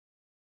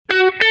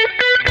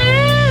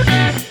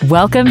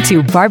Welcome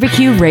to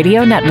Barbecue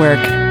Radio Network,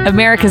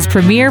 America's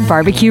premier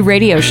barbecue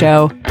radio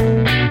show.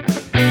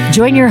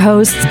 Join your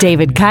hosts,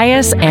 David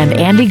Caius and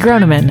Andy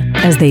Groneman,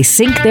 as they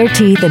sink their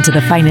teeth into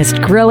the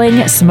finest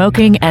grilling,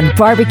 smoking, and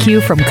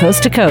barbecue from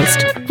coast to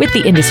coast with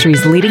the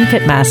industry's leading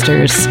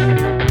pitmasters.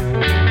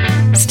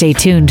 Stay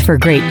tuned for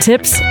great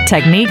tips,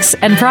 techniques,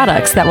 and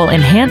products that will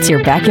enhance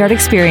your backyard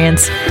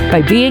experience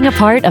by being a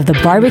part of the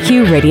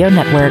Barbecue Radio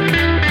Network.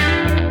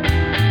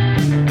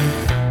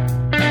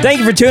 Thank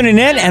you for tuning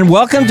in, and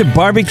welcome to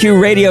Barbecue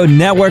Radio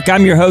Network.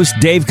 I'm your host,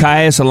 Dave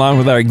Caius, along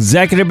with our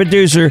executive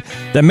producer,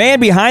 the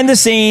man behind the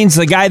scenes,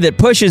 the guy that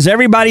pushes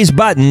everybody's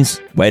buttons.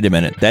 Wait a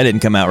minute, that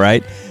didn't come out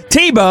right.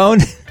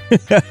 T-Bone.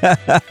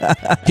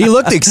 He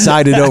looked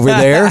excited over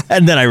there.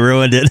 And then I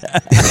ruined it.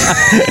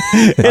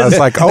 I was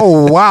like,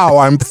 oh, wow,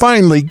 I'm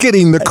finally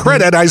getting the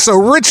credit I so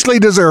richly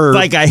deserve.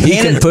 Like I He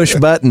can push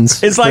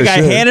buttons. It's like I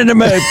handed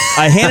him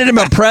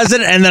a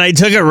present, and then I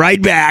took it right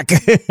back.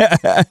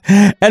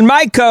 And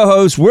my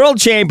co-host, world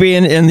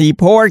champion in the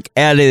pork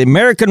at the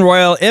American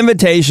Royal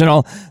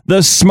Invitational,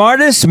 the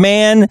smartest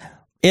man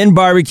in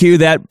barbecue.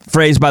 That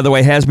phrase, by the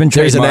way, has been trademarked.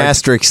 There's an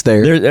asterisk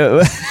there.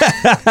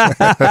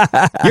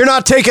 You're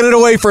not taking it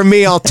away from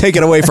me. I'll take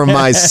it away from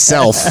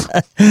myself.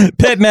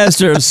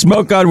 Pitmaster of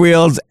Smoke on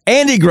Wheels,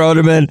 Andy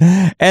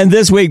Groneman. And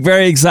this week,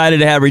 very excited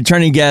to have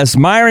returning guest,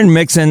 Myron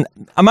Mixon.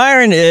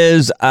 Myron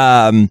is...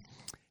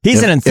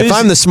 he's an enthusiast. If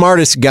I'm the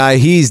smartest guy,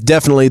 he's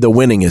definitely the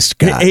winningest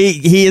guy.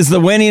 He is the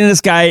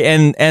winningest guy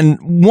and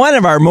one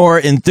of our more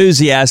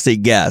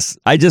enthusiastic guests.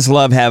 I just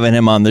love having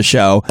him on the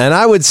show. And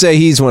I would say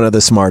he's one of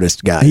the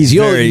smartest guys.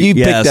 You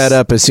pick that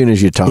up as soon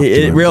as you talk to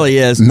him. It really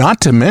is.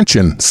 Not to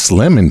mention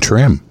slim and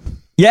trim.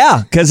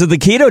 Yeah, because of the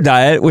keto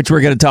diet, which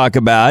we're going to talk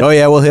about. Oh,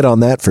 yeah, we'll hit on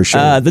that for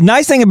sure. The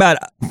nice thing about,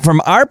 from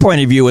our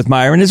point of view with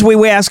Myron, is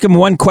we ask him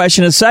one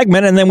question a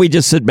segment, and then we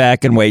just sit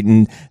back and wait,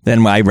 and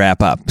then I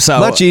wrap up. So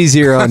much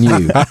easier on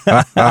you.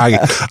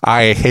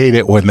 I hate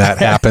it when that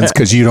happens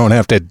because you don't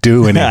have to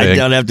do anything. I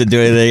don't have to do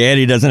anything.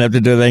 Andy doesn't have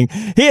to do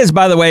anything. He is,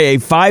 by the way, a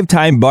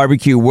 5-time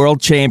barbecue world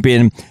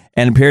champion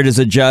and appeared as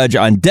a judge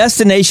on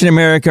Destination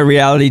America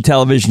reality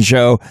television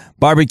show,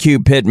 Barbecue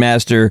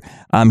Pitmaster.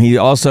 He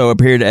also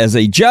appeared as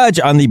a judge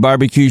on the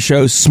barbecue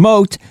show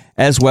Smoked,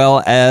 as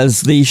well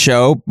as the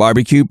show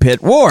Barbecue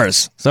Pit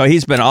Wars. So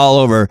he's been all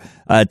over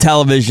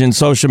television,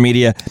 social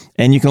media,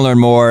 and you can learn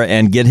more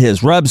and get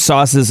his rubs,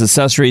 sauces,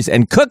 accessories,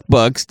 and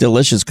cookbooks,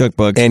 delicious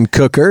cookbooks. And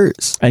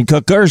cookers. And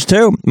cookers,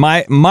 too.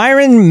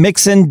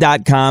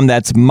 MyronMixon.com.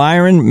 That's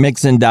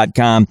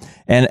MyronMixon.com.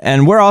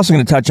 And we're also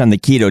going to touch on the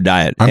keto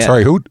diet. I'm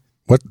sorry, who?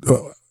 What?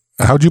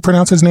 How'd you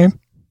pronounce his name?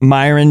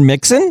 Myron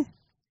Mixon?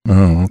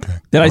 Oh, okay.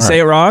 Did I say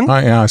it wrong?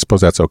 Yeah, I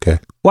suppose that's okay.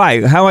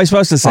 Why? How am I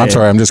supposed to say it? I'm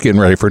sorry, I'm just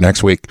getting ready for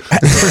next week.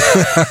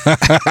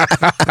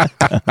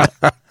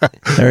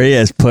 There he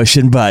is,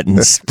 pushing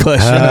buttons.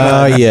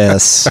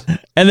 Yes.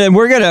 And then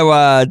we're going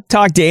to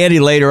talk to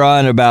Andy later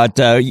on about,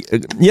 believe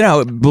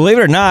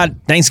it or not,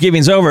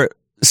 Thanksgiving's over.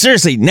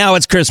 Seriously, now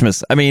it's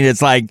Christmas. I mean,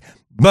 it's like,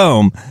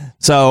 boom.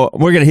 So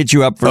we're going to hit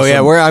you up for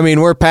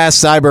we're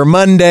past Cyber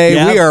Monday.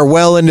 Yep. We are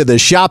well into the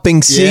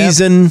shopping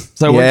season. Yep.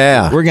 So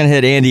we're going to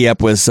hit Andy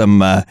up with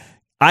some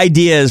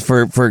ideas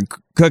for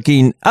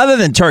cooking other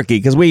than turkey,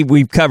 because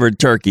we've covered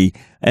turkey,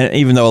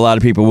 even though a lot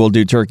of people will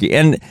do turkey.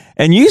 And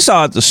you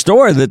saw at the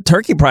store that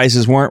turkey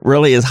prices weren't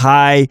really as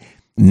high.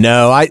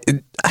 No,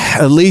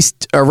 at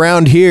least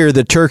around here,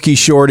 the turkey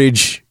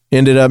shortage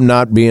ended up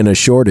not being a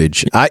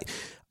shortage. I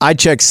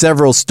checked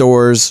several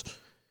stores.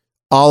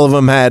 All of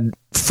them had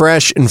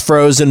fresh and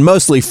frozen,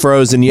 mostly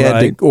frozen. You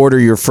had to order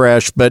your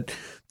fresh, but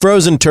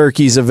frozen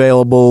turkeys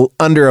available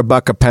under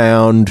 $1 a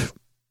pound.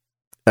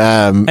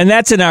 And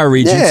that's in our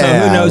region. So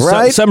who knows?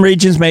 Right? Some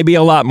regions may be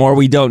a lot more.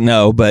 We don't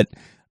know, but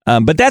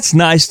that's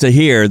nice to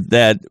hear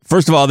that.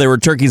 First of all, there were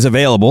turkeys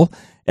available,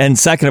 and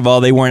second of all,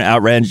 they weren't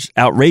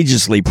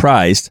outrageously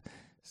priced.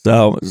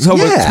 So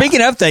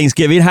speaking of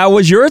Thanksgiving, how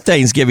was your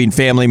Thanksgiving,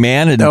 family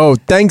man?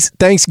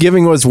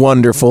 Thanksgiving was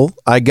wonderful.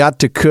 I got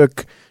to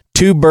cook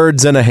 2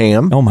 birds and a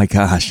ham. Oh my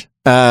gosh.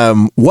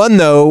 One,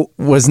 though,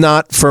 was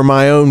not for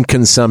my own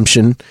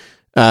consumption.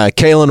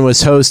 Kaylin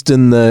was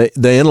hosting the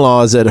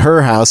in-laws at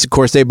her house. Of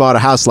course, they bought a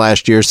house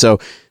last year, so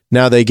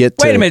now they get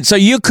to... Wait a minute. So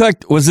you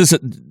cooked... Was this...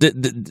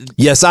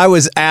 Yes, I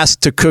was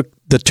asked to cook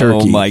the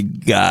turkey. Oh, my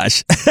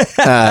gosh.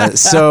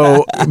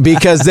 So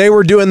because they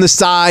were doing the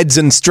sides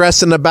and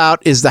stressing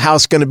about, is the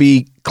house going to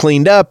be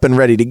cleaned up and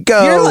ready to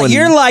go?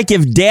 You're like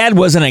if Dad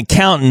was an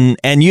accountant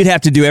and you'd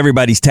have to do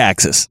everybody's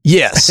taxes.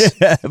 Yes,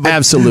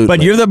 absolutely.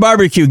 But you're the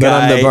barbecue guy.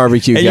 But I'm the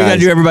barbecue guy. And you got to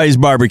do everybody's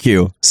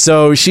barbecue.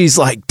 So she's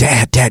like,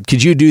 Dad,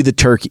 could you do the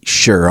turkey?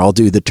 Sure, I'll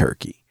do the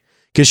turkey.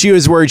 Because she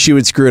was worried she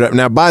would screw it up.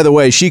 Now, by the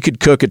way, she could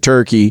cook a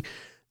turkey.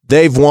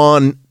 They've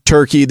won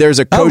turkey. There's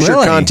a kosher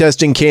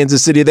contest in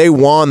Kansas City. They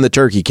won the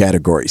turkey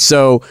category.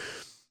 So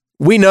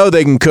we know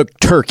they can cook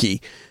turkey.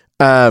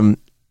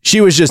 She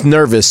was just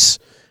nervous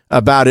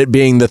about it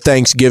being the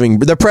Thanksgiving.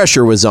 The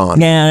pressure was on.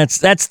 Yeah,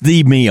 that's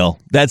the meal.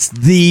 That's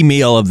the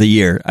meal of the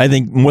year. I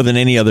think more than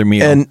any other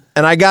meal.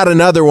 And I got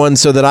another one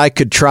so that I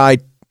could try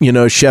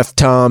Chef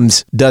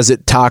Tom's Does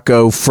It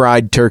Taco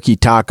fried turkey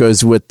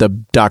tacos with the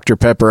Dr.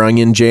 Pepper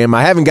onion jam.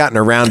 I haven't gotten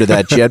around to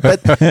that yet,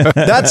 but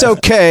that's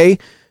okay.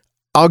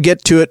 I'll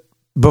get to it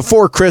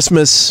before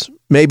Christmas,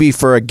 maybe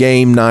for a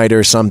game night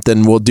or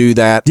something. We'll do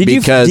that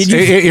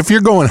if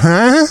you're going,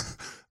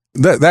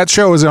 that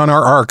show is on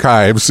our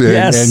archives,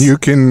 and you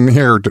can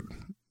hear.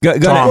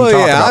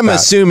 I'm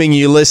assuming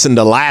you listened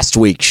to last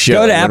week's show.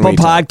 Go to Apple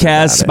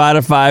Podcasts,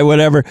 Spotify,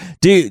 whatever.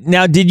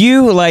 Did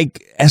you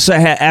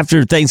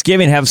after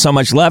Thanksgiving have so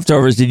much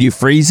leftovers? Did you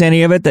freeze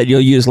any of it that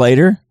you'll use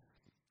later?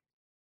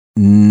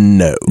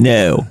 No.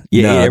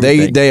 Yeah,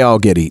 they all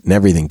get eaten.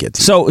 Everything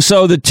gets eaten.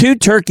 So the 2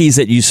 turkeys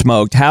that you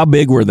smoked, how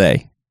big were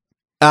they?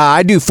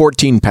 I do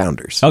 14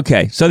 pounders.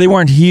 Okay, so they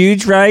weren't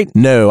huge, right?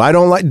 No, I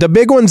don't like the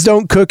big ones.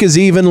 Don't cook as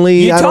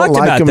evenly. I don't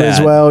like them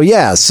as well.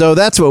 Yeah, so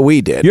that's what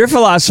we did. Your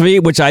philosophy,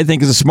 which I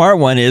think is a smart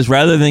one, is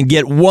rather than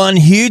get one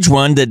huge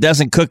one that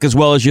doesn't cook as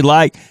well as you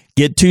like,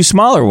 get 2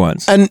 smaller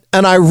ones. And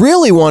I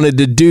really wanted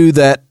to do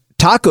that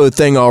taco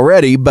thing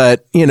already,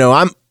 but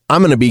I'm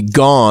going to be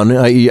gone.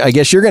 I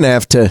guess you're going to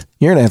have to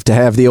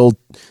have the old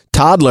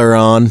toddler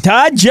on.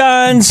 Todd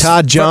Johns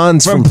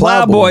from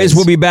Plowboys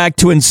will be back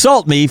to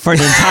insult me for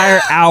an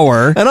entire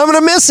hour. And I'm going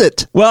to miss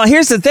it. Well,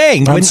 here's the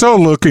thing. I'm so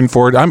looking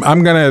forward.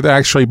 I'm going to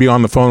actually be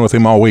on the phone with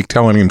him all week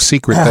telling him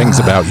secret things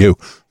about you.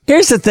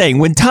 Here's the thing.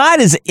 When Todd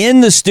is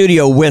in the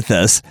studio with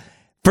us,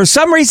 for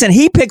some reason,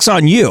 he picks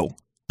on you.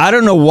 I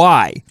don't know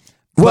why.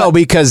 Well,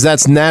 because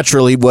that's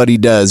naturally what he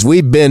does.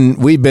 We've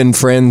been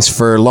friends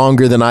for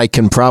longer than I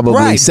can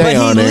probably say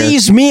on air. But he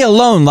leaves me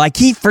alone, like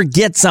he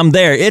forgets I'm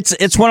there.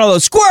 It's one of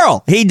those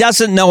squirrel. He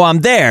doesn't know I'm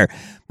there.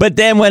 But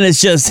then when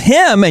it's just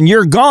him and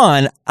you're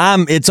gone,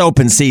 it's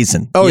open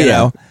season. Oh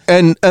yeah,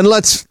 and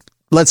let's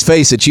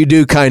face it, you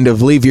do kind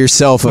of leave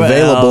yourself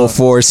available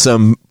for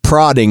some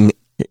prodding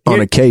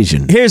on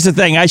occasion. Here's the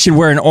thing: I should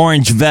wear an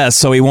orange vest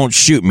so he won't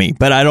shoot me,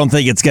 but I don't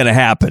think it's going to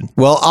happen.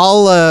 Well,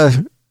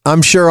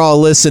 I'm sure I'll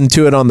listen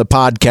to it on the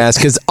podcast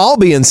because I'll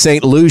be in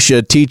St.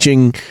 Lucia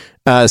teaching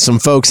some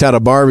folks how to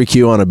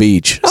barbecue on a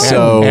beach.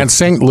 And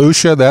St.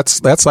 Lucia,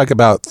 that's like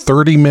about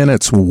 30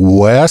 minutes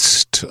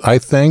west, I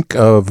think,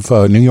 of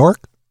New York.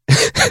 No,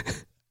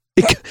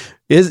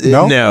 it's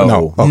not.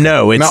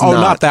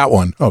 Not that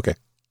one. Okay,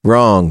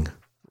 wrong.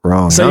 So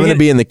I'm going to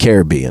be in the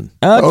Caribbean.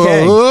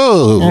 Okay,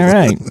 all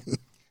right.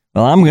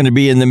 Well, I'm going to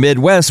be in the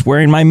Midwest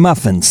wearing my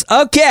muffins.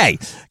 Okay,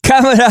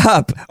 coming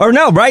up.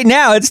 Right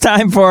now it's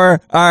time for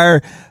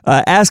our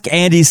Ask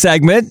Andy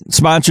segment,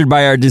 sponsored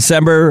by our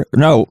December.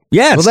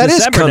 That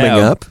is coming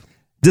up.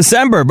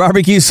 December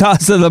barbecue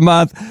sauce of the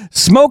month,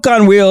 Smoke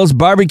on Wheels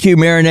barbecue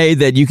marinade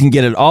that you can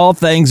get at All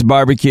Things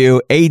Barbecue,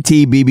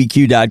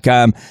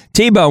 atbbq.com.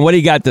 T-Bone, what do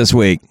you got this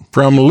week?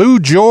 From Lou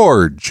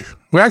George,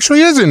 who actually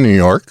is in New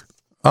York.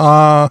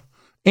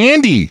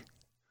 Andy.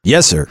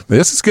 Yes, sir.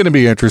 This is going to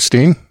be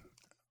interesting.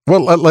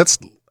 Well, let's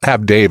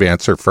have Dave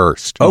answer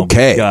first.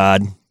 Okay. Oh,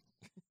 God.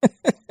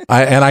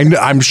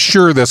 I'm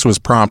sure this was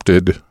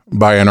prompted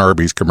by an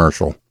Arby's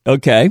commercial.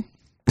 Okay.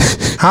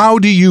 How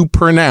do you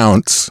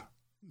pronounce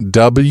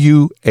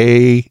Wagyu?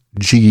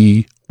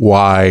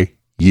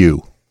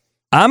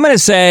 I'm going to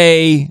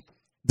say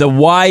the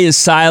Y is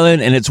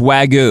silent and it's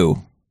Wagyu.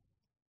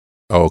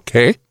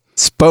 Okay.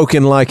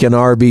 Spoken like an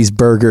Arby's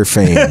burger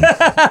fan.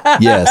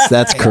 Yes,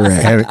 that's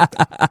correct.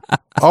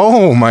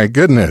 Oh, my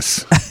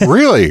goodness.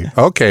 Really?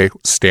 Okay.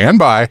 Stand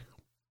by.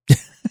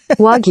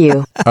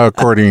 Wagyu.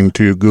 According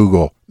to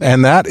Google.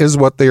 And that is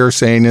what they are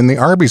saying in the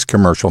Arby's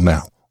commercial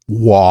now.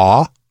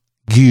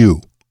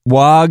 Wagyu.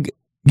 Wagyu?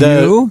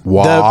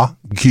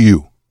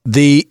 Wagyu.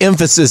 The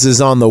emphasis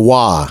is on the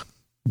wa.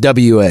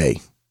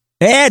 W-A.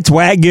 It's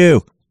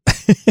Wagyu.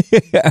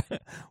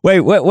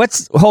 Wait,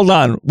 hold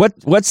on.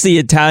 What's the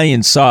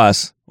Italian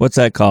sauce? What's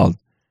that called?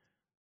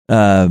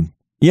 For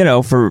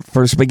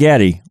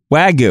spaghetti.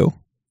 Wagyu.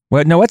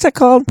 What's that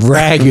called?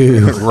 Ragu.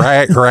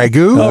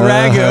 Ragu? Oh,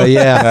 ragu.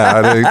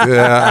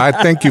 Yeah. I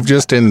think you've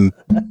just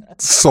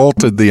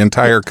insulted the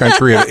entire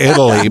country of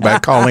Italy by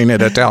calling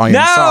it Italian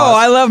sauce. No,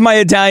 I love my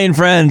Italian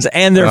friends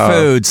and their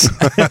foods.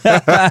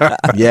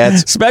 Yeah.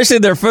 Especially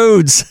their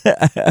foods.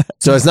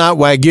 So it's not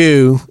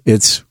Wagyu,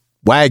 it's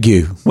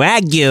Wagyu.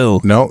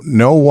 Wagyu.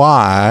 No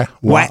Y.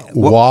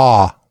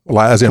 Wa.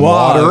 As in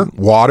water.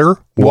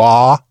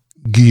 Wagyu.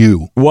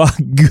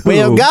 Wagyu.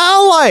 Well,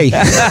 golly.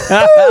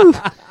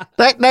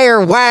 That there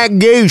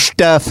Wagyu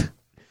stuff.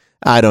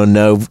 I don't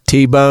know,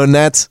 T-Bone.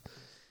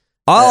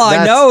 All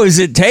I know is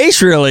it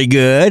tastes really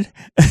good.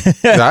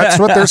 That's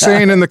what they're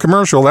saying in the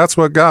commercial. That's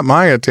what got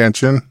my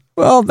attention.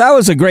 Well, that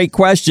was a great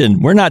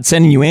question. We're not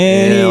sending you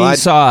any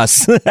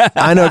sauce.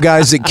 I know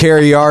guys that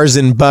carry ours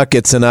in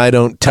buckets, and I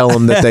don't tell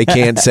them that they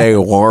can't say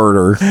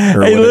water.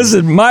 Hey,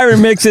 listen,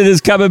 Myron Mixon is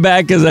coming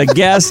back as a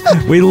guest.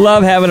 We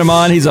love having him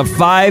on. He's a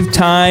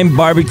 5-time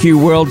barbecue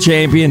world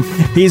champion.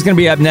 He's going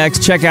to be up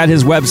next. Check out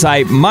his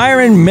website,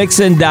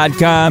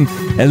 MyronMixon.com,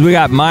 as we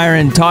got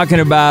Myron talking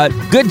about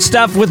good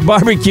stuff with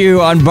barbecue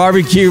on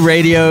Barbecue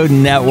Radio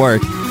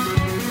Network.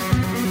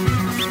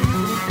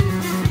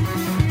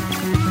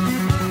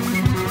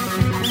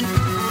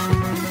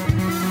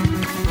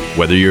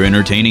 Whether you're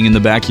entertaining in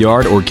the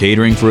backyard or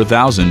catering for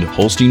 1,000,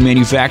 Holstein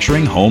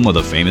Manufacturing, home of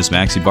the famous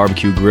Maxi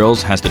Barbecue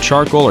Grills, has the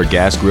charcoal or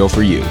gas grill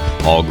for you.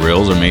 All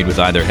grills are made with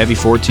either heavy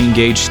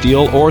 14-gauge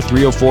steel or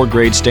 304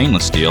 grade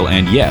stainless steel,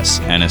 and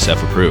yes,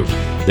 NSF approved.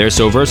 They're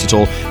so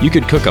versatile, you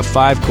could cook a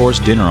 5-course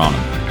dinner on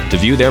them. To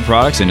view their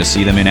products and to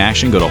see them in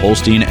action, go to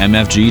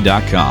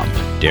HolsteinMFG.com.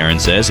 Darren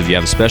says if you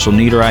have a special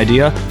need or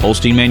idea,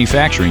 Holstein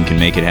Manufacturing can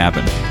make it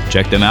happen.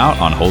 Check them out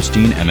on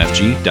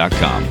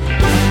HolsteinMFG.com.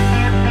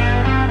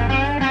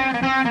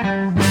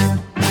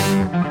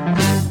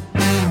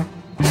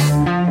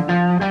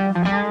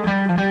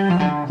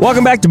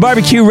 Welcome back to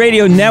Barbecue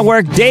Radio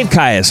Network. Dave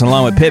Kias,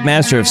 along with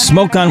Pitmaster of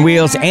Smoke on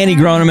Wheels, Andy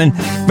Groneman.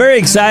 Very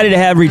excited to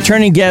have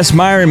returning guest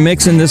Myron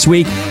Mixon this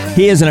week.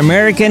 He is an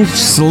American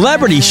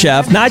celebrity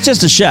chef, not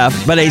just a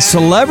chef, but a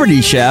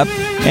celebrity chef.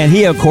 And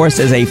he, of course,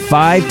 is a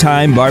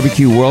 5-time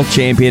barbecue world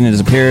champion and has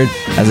appeared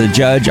as a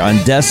judge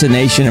on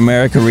Destination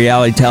America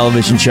reality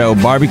television show,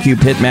 Barbecue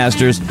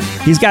Pitmasters.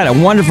 He's got a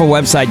wonderful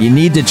website you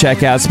need to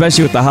check out,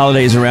 especially with the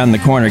holidays around the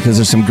corner, because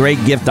there's some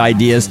great gift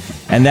ideas.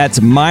 And that's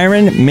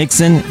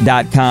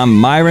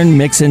MyronMixon.com.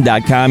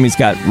 MyronMixon.com. He's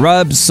got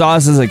rubs,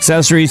 sauces,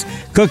 accessories,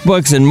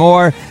 cookbooks, and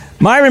more.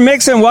 Myron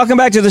Mixon, welcome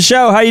back to the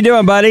show. How you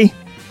doing, buddy?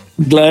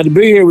 Glad to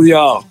be here with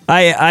y'all.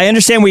 I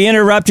understand we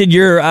interrupted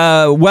your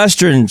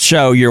Western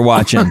show you're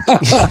watching.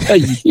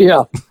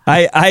 Yeah.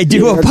 I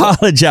do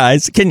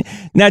apologize. Do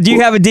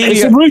you have a DVD?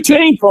 It's a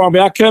routine for me.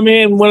 I come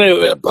in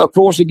when, of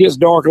course, it gets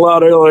dark a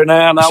lot earlier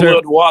now, and I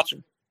love to watch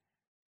them.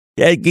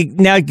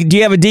 Now, do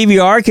you have a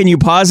DVR? Can you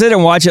pause it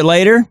and watch it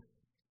later?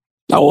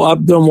 Oh,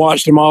 I've done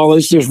watched them all.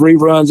 It's just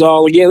reruns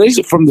all again. These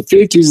are from the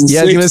 50s and 60s.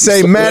 Yeah, I was going to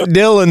say, Matt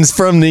Dillon's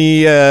from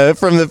the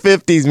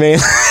 50s, man.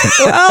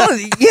 Well,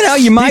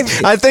 you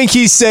might. I think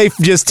he's safe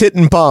just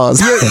hitting pause.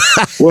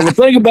 Well, the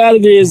thing about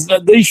it is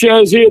that these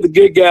shows here, the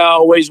good guy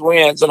always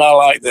wins, and I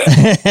like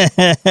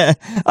that.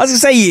 I was going to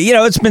say,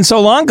 it's been so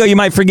long ago, you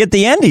might forget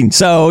the ending.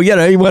 So,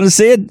 you want to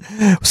see it.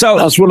 So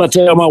that's what I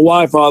tell my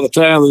wife all the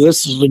time, that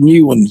this is a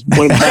new one.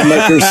 When I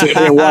make her sit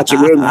there and watch it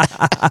with me.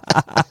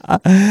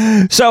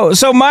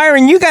 So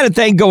Myron, you got a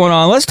thing going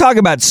on. Let's talk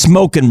about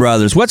Smoking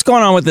Brothers. What's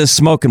going on with this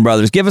Smoking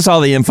Brothers? Give us all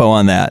the info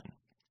on that.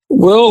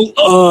 Well,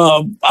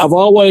 I've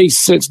always,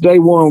 since day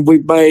one,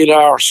 we've made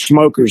our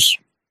smokers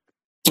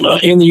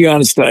in the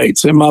United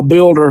States. And my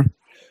builder,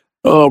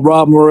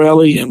 Rob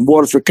Morelli in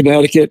Waterford,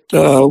 Connecticut,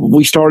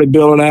 we started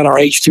building out our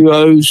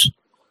H2Os,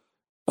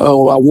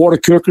 our water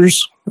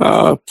cookers,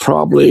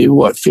 probably,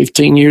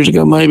 15 years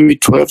ago, maybe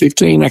 12,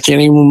 15, I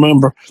can't even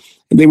remember.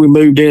 And then we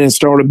moved in and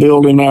started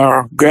building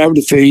our gravity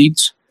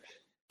feeds.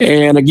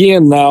 And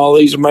again, now all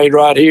these are made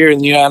right here in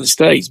the United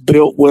States,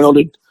 built,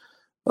 welded.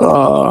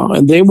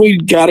 And then we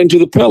got into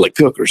the pellet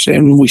cookers,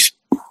 and we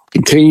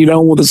continued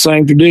on with the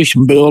same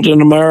tradition, built in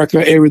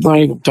America,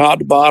 everything from top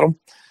to bottom.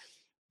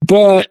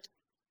 But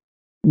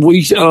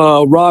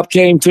Rob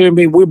came to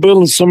me, we're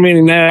building so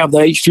many now, the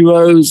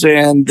H2Os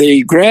and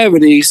the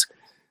gravities,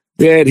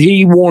 that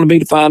he wanted me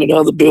to find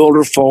another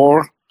builder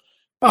for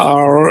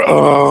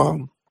our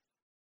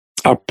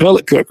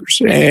pellet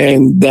cookers.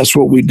 And that's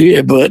what we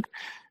did. But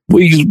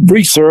we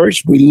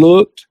researched, we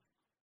looked,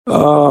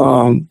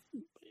 you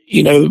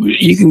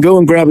can go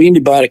and grab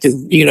anybody,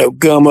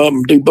 gum up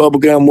and do bubble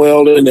gum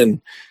welding and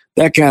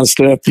that kind of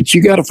stuff. But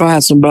you got to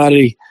find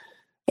somebody,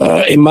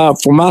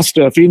 for my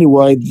stuff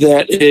anyway,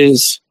 that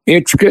is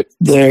intricate.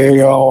 They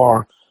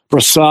are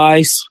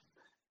precise,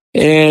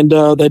 and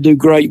they do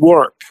great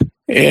work.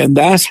 And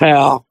that's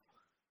how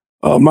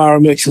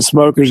Myron Mixon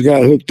Smokers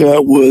got hooked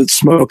up with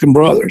Smoking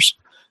Brothers.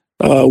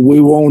 We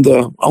were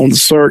on the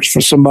search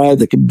for somebody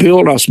that could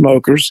build our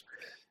smokers,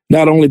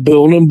 not only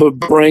build them, but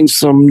bring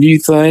some new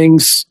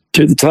things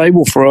to the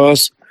table for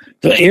us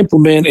to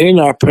implement in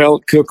our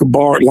pellet cooker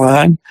BART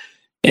line.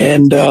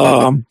 And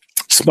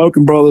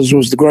Smoking Brothers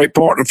was the great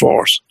partner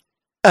for us.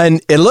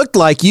 And it looked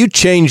like you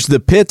changed the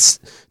pits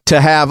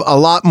to have a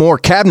lot more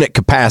cabinet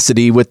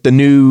capacity with the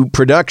new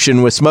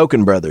production with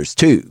Smoking Brothers,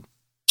 too.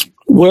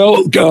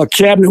 Well,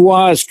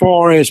 cabinet-wise, as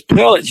far as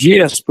pellets,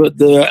 yes, but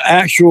the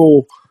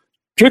actual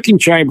cooking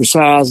chamber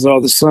sizes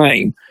are the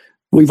same.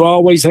 We've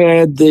always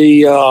had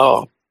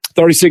the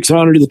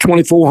 3600 to the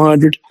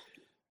 2400.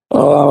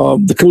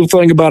 The cool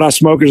thing about our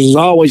smokers has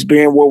always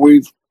been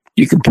where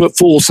you can put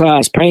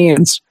full-size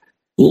pans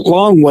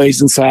long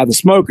ways inside the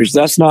smokers.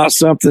 That's not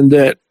something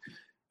that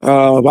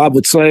I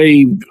would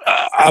say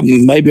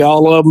maybe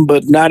all of them,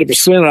 but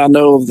 90% I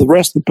know of the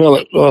rest of the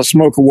pellet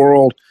smoker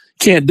world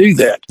can't do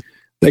that.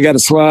 They got to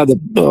slide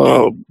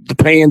the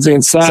pans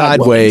in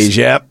sideways.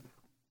 Yep.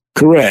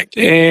 Correct.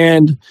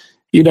 And,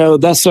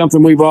 that's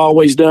something we've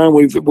always done.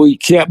 We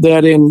kept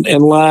that in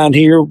line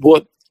here.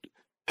 What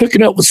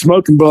hooking up with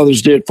Smoking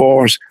Brothers did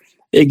for us,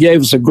 it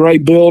gave us a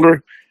great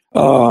builder.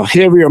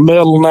 Heavier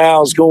metal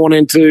now is going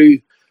into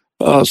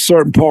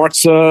certain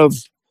parts of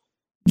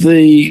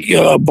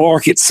the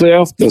bark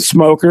itself, the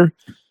smoker.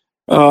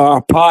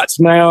 Our pots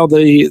now,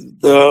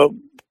 the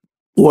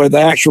where the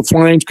actual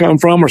flames come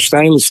from, are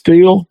stainless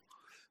steel.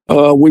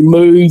 We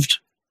moved,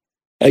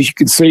 as you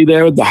can see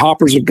there, the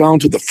hoppers have gone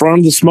to the front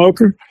of the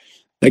smoker.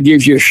 That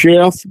gives you a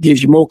shelf,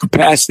 gives you more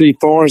capacity as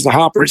far as the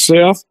hopper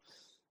itself.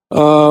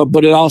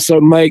 But it also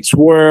makes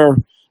where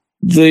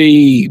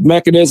the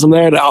mechanism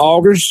there, the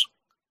augers,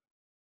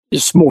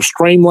 is more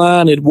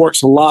streamlined. It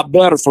works a lot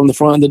better from the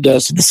front than it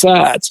does to the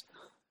sides.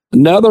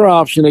 Another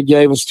option it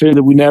gave us too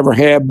that we never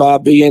had by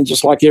being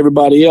just like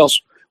everybody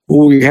else,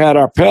 when we had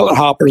our pellet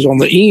hoppers on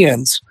the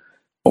ends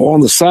or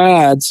on the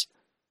sides,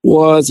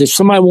 was if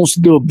somebody wants to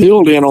do a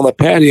build-in on the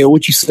patio,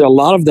 which you see a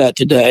lot of that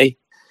today,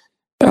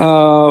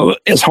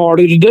 it's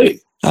harder to do.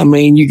 I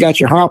mean, you got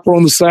your hopper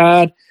on the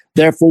side,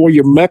 therefore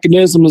your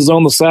mechanism is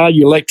on the side,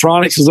 your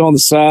electronics is on the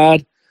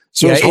side.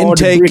 So yeah, it's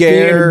hard intake to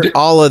air,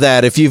 all of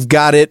that. If you've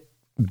got it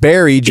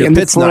buried, your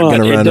pit's not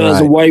going to run right. It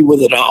does away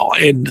with it all.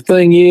 And the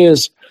thing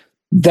is,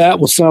 that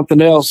was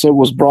something else that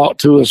was brought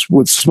to us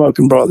with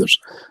Smoking Brothers.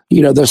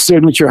 You know, their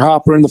signature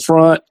hopper in the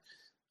front.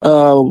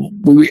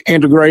 We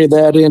integrated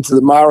that into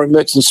the Myron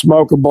Mix and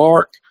Smoker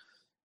bark.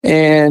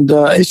 And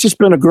it's just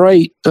been a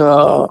great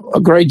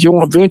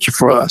joint venture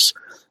for us.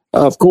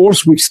 Of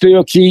course, we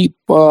still keep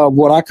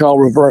what I call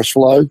reverse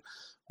flow,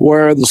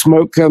 where the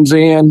smoke comes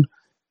in,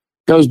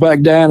 goes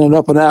back down and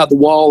up and out the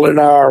wall in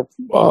our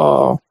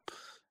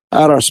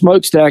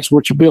smokestacks,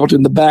 which are built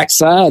in the back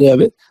side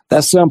of it.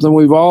 That's something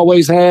we've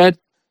always had.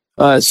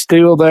 It's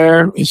still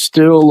there. It's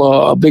still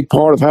a big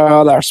part of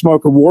how our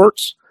smoker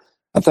works.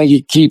 I think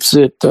it keeps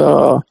it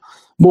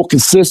more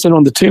consistent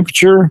on the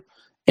temperature,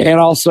 and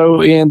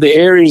also in the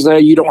areas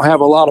that you don't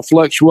have a lot of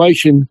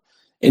fluctuation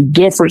and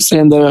difference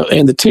in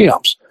the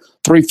temps.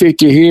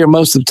 350 here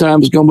most of the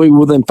time is going to be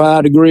within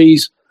 5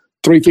 degrees,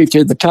 350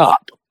 at the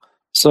top.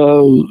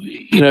 So,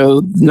 you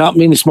know, not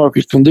many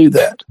smokers can do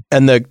that.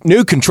 And the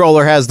new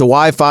controller has the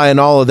Wi-Fi and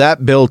all of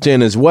that built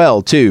in as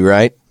well, too,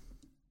 right?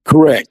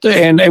 Correct.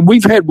 And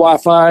we've had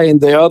Wi-Fi in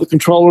the other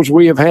controllers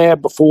we have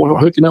had before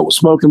hooking up with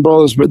Smoking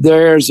Brothers, but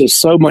theirs is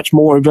so much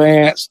more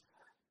advanced.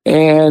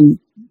 And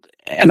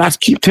I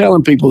keep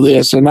telling people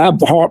this, and I've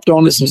harped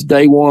on this since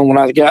day one when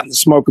I got in the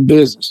smoker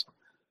business.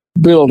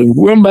 Building,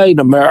 we're made in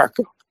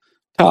America,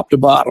 top to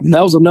bottom. And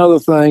that was another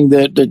thing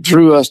that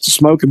drew us to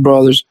Smoking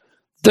Brothers.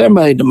 They're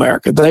made in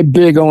America. They're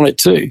big on it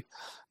too.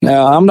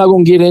 Now, I'm not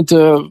going to get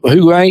into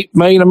who ain't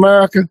made in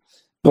America,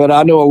 but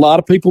I know a lot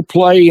of people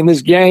play in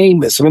this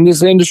game, that's in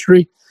this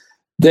industry,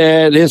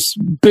 that is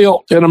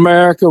built in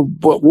America,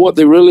 but what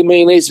they really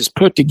mean is it's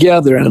put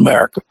together in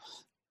America.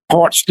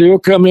 Parts still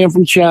come in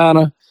from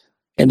China,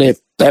 and if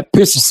that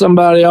pisses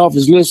somebody off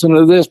who's listening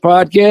to this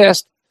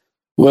podcast,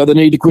 well, they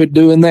need to quit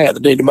doing that.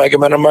 They need to make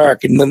them an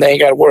American, and then they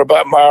ain't got to worry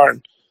about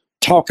Myron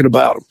talking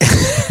about them.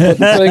 But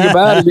the thing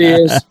about it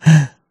is,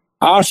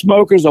 our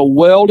smokers are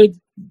welded,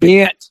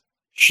 bent,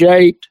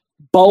 shaped,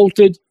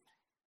 bolted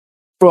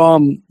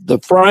from the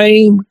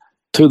frame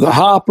to the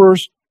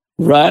hoppers,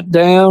 right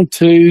down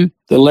to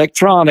the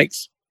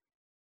electronics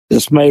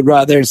that's made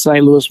right there in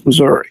St. Louis,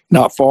 Missouri,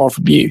 not far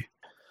from you.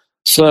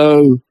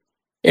 So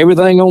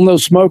everything on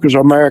those smokers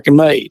are American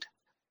made.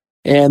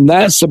 And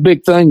that's a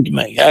big thing to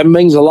me. That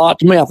means a lot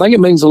to me. I think it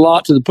means a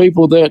lot to the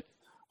people that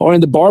are in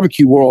the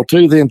barbecue world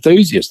too, the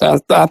enthusiasts.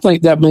 I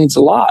think that means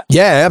a lot.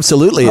 Yeah,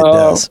 absolutely it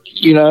does.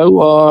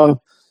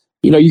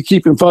 You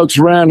keeping folks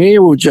around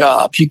here with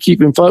jobs. You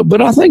keeping folks,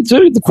 but I think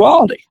too, the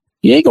quality.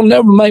 You ain't gonna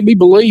never make me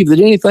believe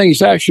that anything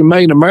that's actually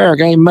made in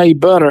America ain't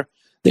made better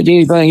than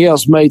anything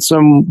else made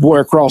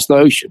somewhere across the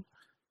ocean.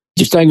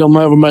 Just ain't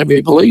gonna ever make me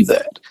believe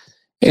that.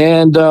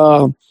 And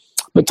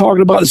but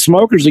talking about the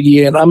smokers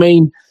again, I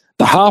mean,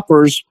 the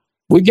hoppers,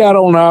 we got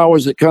on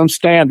ours that come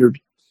standard.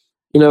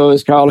 You know,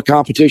 it's called a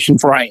competition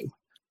frame.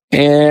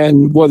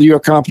 And whether you're a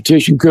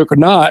competition cook or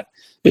not,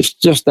 it's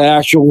just the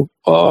actual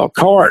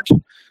cart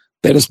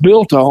that it's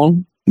built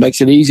on.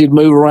 Makes it easy to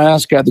move around.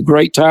 It's got the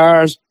great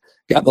tires,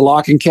 got the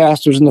locking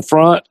casters in the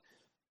front.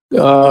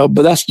 But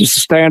that's just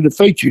a standard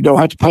feature. You don't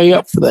have to pay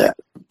up for that.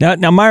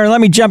 Now, Myron,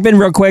 let me jump in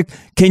real quick.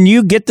 Can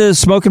you get the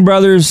Smoking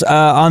Brothers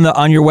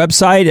on your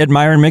website at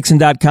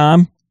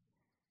myronmixon.com?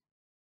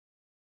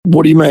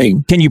 What do you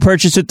mean? Can you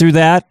purchase it through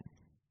that?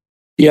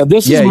 Yeah,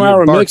 this is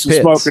Myron Mixon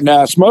Smoker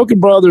now. Smoking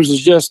Brothers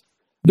is just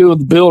doing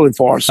the building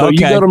for us. So you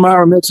go to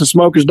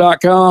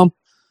myronmixonsmokers.com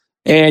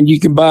and you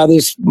can buy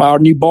our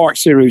new bark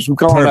series. We're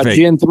calling it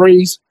Gen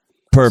 3s.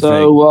 Perfect.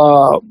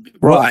 So,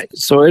 right.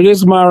 So it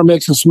is a Myron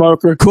Mixon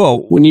Smoker.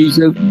 Cool. When you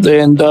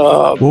and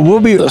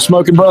the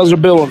Smoking Brothers are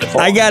building it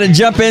for I got to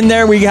jump in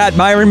there. We got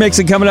Myron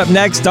Mixon coming up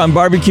next on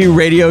Barbecue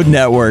Radio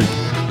Network.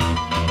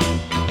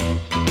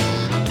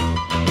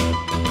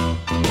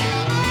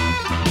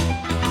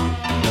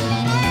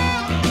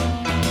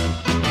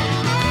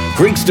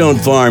 Creekstone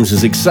Farms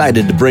is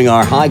excited to bring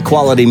our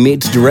high-quality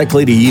meats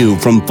directly to you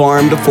from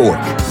farm to fork.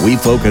 We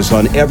focus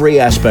on every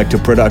aspect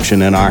of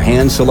production in our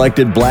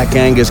hand-selected Black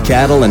Angus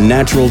cattle and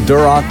natural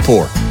Duroc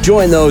pork.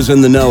 Join those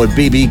in the know at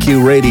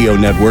BBQ Radio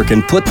Network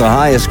and put the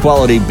highest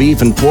quality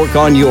beef and pork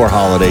on your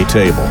holiday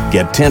table.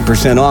 Get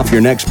 10% off your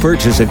next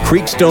purchase at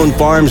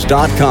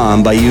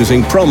CreekstoneFarms.com by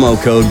using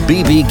promo code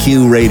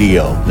BBQ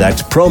Radio.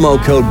 That's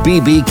promo code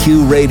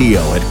BBQ Radio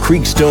at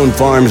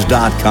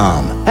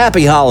CreekstoneFarms.com.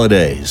 Happy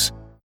holidays!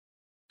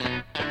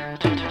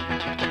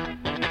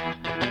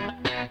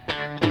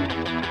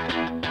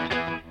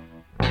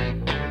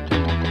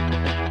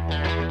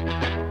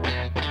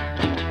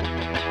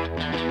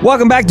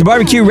 Welcome back to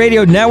Barbecue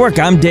Radio Network.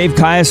 I'm Dave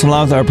Caius,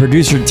 along with our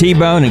producer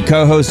T-Bone and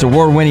co-host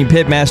award-winning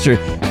pitmaster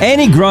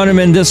Andy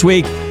Groneman. This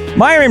week,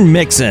 Myron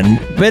Mixon,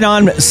 been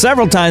on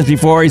several times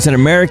before. He's an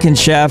American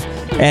chef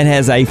and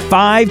has a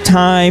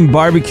 5-time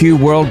barbecue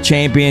world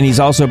champion. He's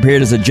also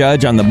appeared as a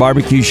judge on the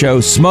barbecue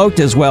show Smoked,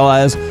 as well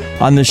as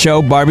on the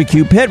show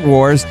Barbecue Pit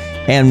Wars,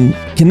 and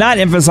cannot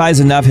emphasize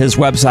enough his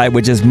website,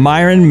 which is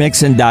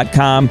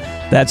MyronMixon.com.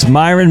 That's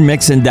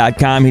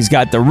MyronMixon.com. He's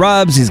got the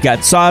rubs, he's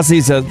got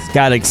sauces, he's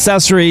got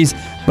accessories.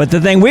 But the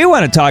thing we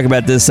want to talk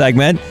about this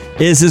segment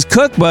is his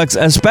cookbooks,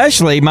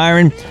 especially,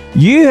 Myron,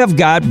 you have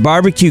got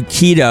Barbecue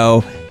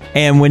Keto.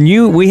 And when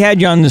we had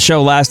you on the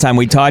show last time,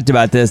 we talked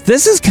about this.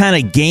 This is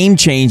kind of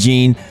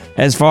game-changing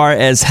as far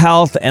as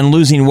health and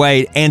losing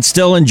weight and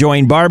still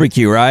enjoying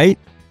barbecue, right?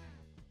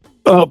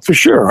 For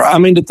sure. I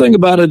mean, the thing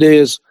about it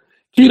is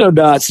keto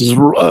diets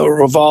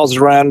revolves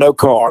around no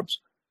carbs.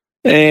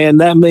 And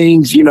that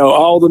means,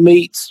 all the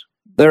meats,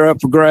 they're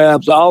up for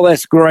grabs. All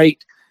that's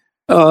great.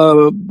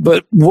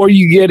 But where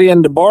you get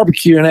into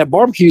barbecue, and that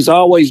barbecue's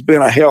always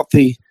been a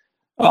healthy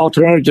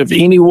alternative,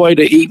 any way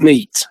to eat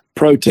meats,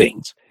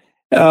 proteins.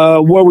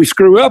 Where we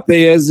screw up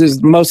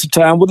is most of the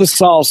time with the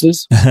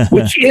sauces,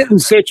 which isn't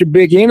such a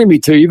big enemy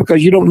to you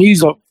because you don't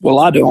use I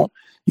don't.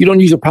 You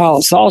don't use a pile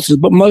of sauces,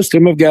 but most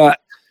of them have got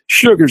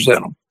sugars in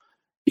them.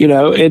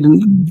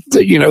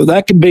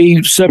 That can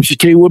be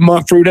substituted with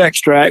monk fruit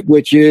extract,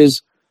 which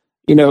is,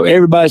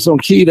 everybody's on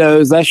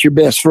ketos. That's your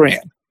best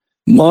friend.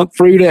 Monk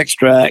fruit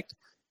extract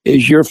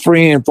is your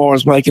friend as far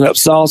as making up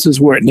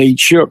sauces where it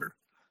needs sugar.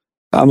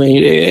 I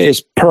mean,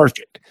 it's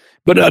perfect.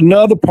 But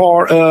another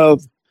part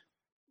of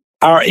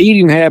our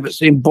eating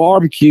habits in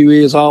barbecue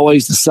is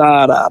always the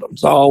side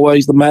items,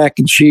 always the mac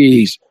and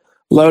cheese,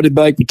 loaded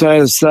baked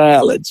potato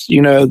salads,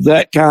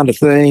 that kind of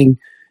thing.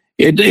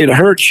 It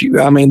hurts you.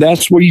 I mean,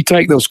 that's where you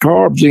take those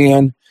carbs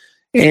in,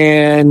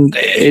 and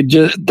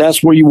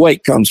that's where your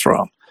weight comes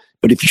from.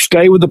 But if you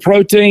stay with the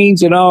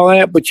proteins and all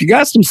that, but you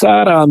got some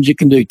side items you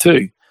can do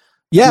too.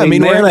 Yeah, I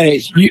mean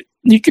mayonnaise.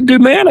 You can do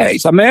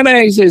mayonnaise.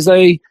 Mayonnaise is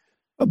a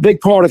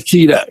big part of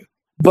keto.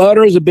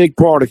 Butter is a big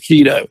part of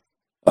keto.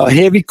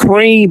 Heavy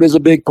cream is a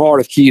big part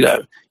of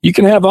keto. You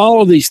can have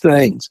all of these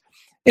things.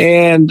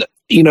 And,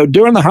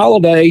 during the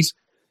holidays,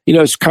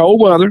 it's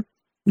cold weather.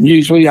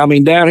 Usually,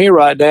 down here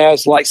right now,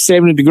 it's like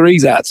 70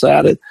 degrees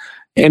outside.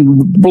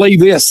 And believe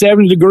this,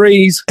 70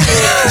 degrees,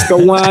 it's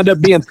going to wind up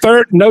being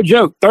 30, no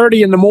joke,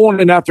 30 in the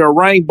morning after a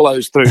rain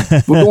blows through.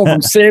 We're going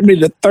from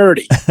 70 to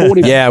 30.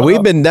 40, yeah,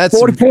 that's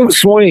 40-point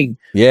swing.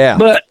 Yeah.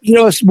 But,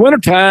 it's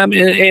wintertime,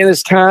 and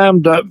it's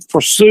time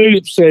for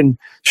soups and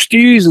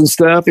stews and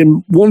stuff.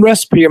 And one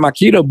recipe in my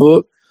keto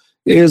book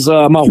is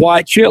my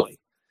white chili,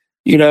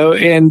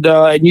 and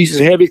it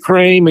uses heavy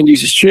cream and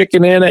uses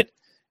chicken in it,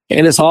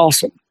 and it's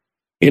awesome.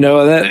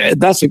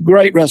 That's a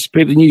great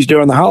recipe to use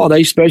during the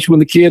holidays, especially when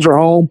the kids are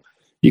home.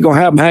 You're going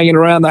to have them hanging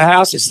around the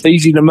house. It's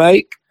easy to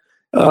make.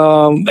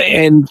 And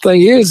the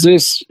thing is,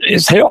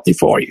 it's healthy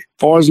for you as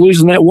far as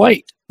losing that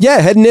weight. Yeah,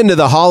 heading into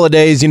the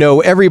holidays,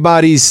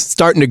 everybody's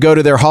starting to go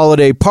to their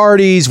holiday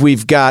parties.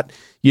 We've got,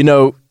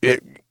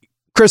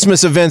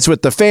 Christmas events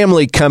with the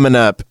family coming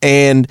up,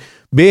 and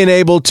being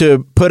able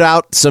to put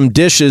out some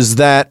dishes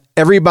that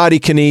everybody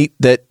can eat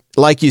that,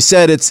 like you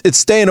said, it's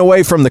staying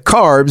away from the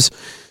carbs.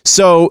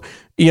 So,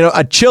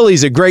 a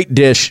chili's a great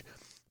dish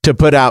to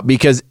put out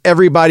because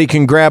everybody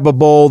can grab a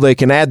bowl. They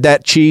can add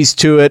that cheese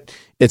to it.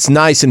 It's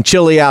nice and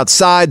chilly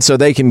outside, so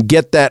they can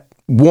get that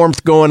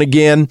warmth going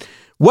again.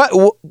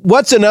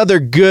 What's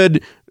another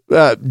good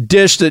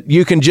dish that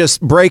you can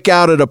just break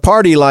out at a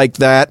party like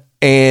that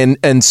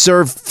and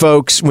serve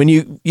folks when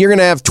you're going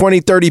to have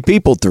 20, 30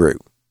 people through?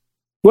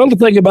 Well, the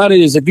thing about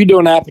it is if you do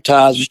an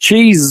appetizer,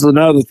 cheese is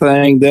another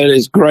thing that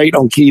is great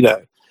on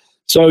keto.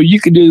 So you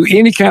can do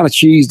any kind of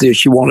cheese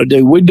dish you want to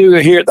do. We do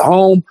it here at the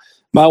home.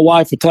 My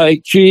wife would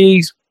take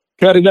cheese,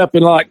 cut it up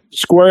in like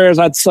squares,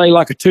 I'd say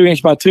like a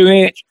 2-inch by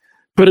 2-inch,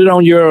 put it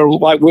on your,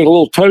 like with a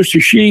little toaster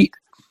sheet,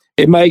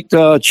 and make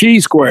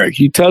cheese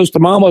squares. You toast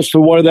them almost to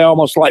where they're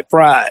almost like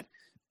fried.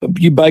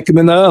 You bake them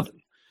in the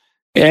oven.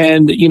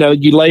 And, you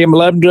let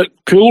them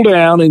cool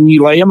down and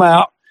you lay them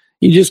out.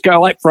 You just got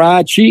like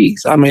fried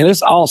cheese.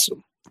 It's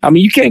awesome.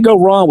 You can't go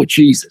wrong with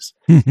cheeses.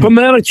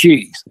 Pimento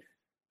cheese.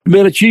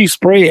 Pimento cheese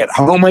spread,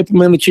 homemade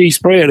pimento cheese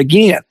spread.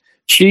 Again,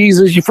 cheese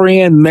is your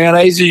friend,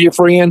 mayonnaise is your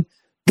friend.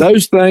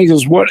 Those things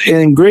is what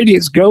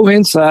ingredients go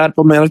inside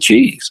pimento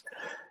cheese.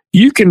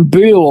 You can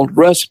build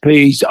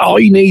recipes. All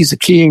you need is the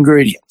key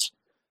ingredients.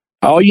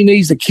 All you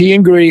need is the key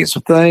ingredients for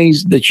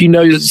things that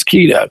is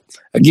keto.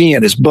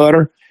 Again, it's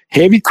butter,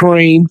 heavy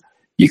cream.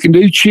 You can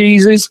do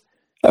cheeses,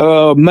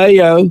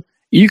 mayo.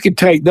 You can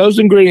take those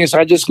ingredients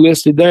I just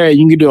listed there.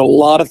 You can do a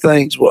lot of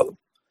things with them.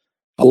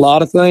 A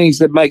lot of things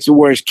that makes it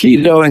where it's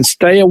keto, and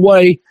stay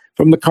away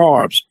from the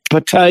carbs,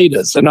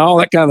 potatoes, and all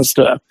that kind of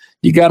stuff.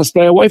 You got to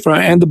stay away from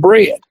it. And the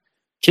bread.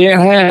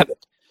 Can't have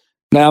it.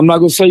 Now, I'm not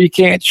going to say you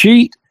can't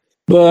cheat,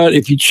 but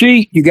if you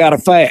cheat, you got to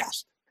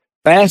fast.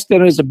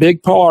 Fasting is a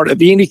big part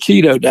of any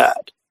keto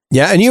diet.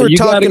 Yeah, and you were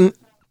talking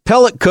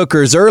pellet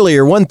cookers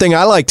earlier, one thing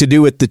I like to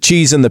do with the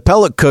cheese in the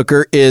pellet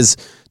cooker is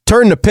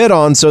turn the pit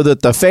on so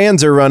that the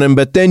fans are running,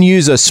 but then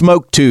use a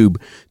smoke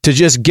tube to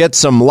just get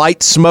some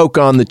light smoke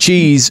on the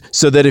cheese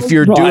so that if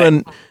you're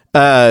doing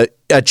a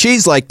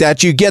cheese like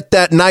that, you get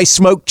that nice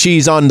smoked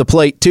cheese on the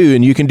plate too,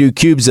 and you can do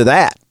cubes of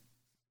that.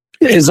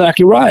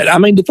 Exactly right. I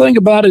mean, the thing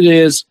about it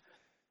is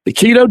the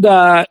keto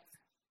diet,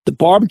 the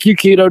barbecue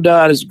keto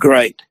diet is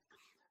great.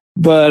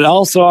 But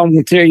also I'm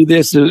going to tell you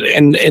this,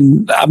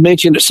 and I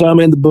mentioned it some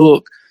in the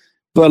book,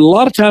 but a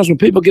lot of times when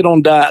people get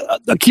on diet,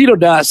 the keto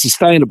diet is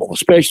sustainable,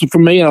 especially for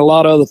me and a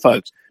lot of other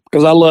folks,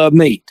 because I love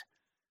meat.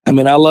 I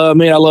mean, I love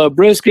meat. I love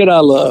brisket. I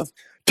love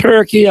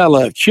turkey. I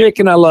love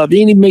chicken. I love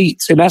any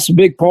meats. And that's a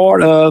big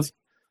part of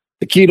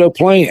the keto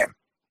plan.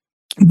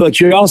 But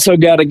you also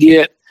got to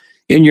get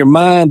in your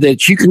mind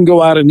that you can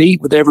go out and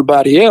eat with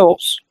everybody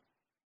else,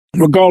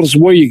 regardless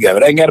of where you go.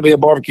 It ain't got to be a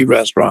barbecue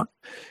restaurant.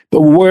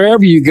 But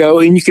wherever you go,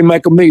 and you can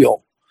make a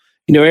meal.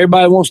 You know,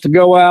 everybody wants to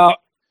go out,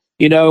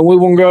 you know, and we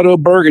want to go to a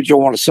burger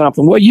joint or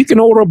something. Well, you can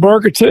order a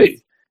burger too.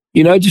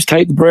 You know, just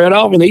take the bread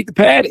off and eat the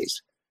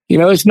patties. You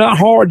know, it's not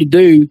hard to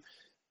do.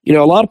 You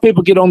know, a lot of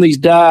people get on these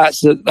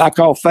diets that I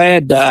call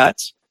fad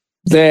diets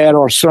that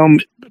are some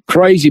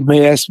crazy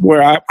mess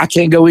where I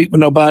can't go eat with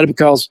nobody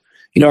because,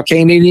 you know, I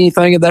can't eat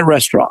anything at that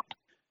restaurant.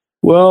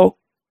 Well,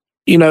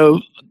 you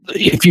know,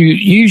 if you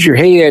use your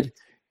head,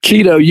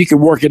 keto, you can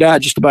work it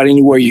out just about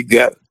anywhere you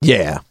go.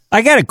 Yeah.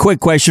 I got a quick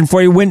question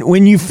for you.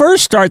 When you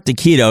first start the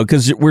keto,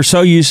 because we're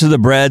so used to the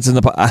breads and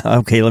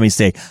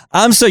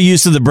I'm so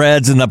used to the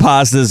breads and the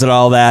pastas and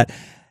all that.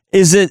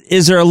 Is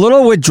there a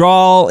little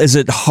withdrawal? Is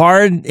it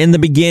hard in the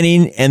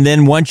beginning, and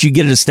then once you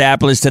get it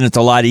established, then it's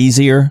a lot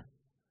easier?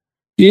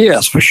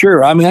 Yes, for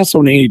sure. I mean, that's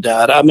on any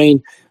diet. I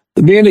mean,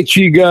 the minute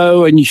you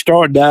go and you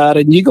start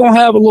dieting, you're gonna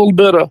have a little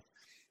bit of.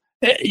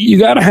 You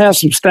got to have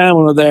some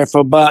stamina there for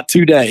about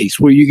 2 days,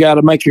 where you got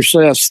to make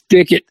yourself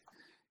stick it.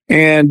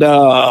 And,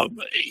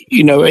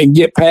 you know, and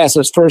get past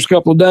those first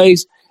couple of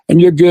days,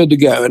 and you're good to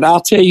go. And I'll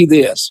tell you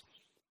this,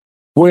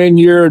 when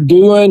you're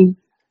doing,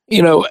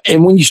 you know,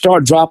 and when you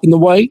start dropping the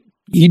weight,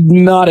 you're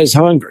not as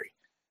hungry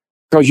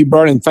because you're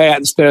burning fat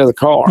instead of the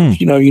carbs.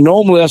 You know,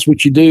 normally that's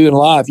what you do in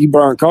life. You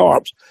burn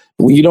carbs.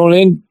 But when you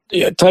don't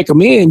take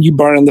them in, you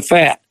burn the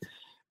fat.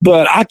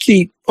 But I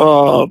keep,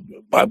 I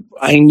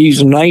ain't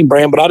using name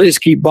brand, but I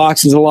just keep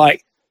boxes of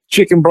like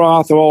chicken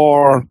broth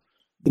or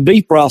the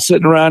beef broth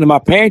sitting around in my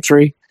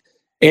pantry.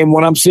 And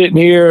when I'm sitting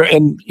here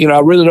and, you know,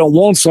 I really don't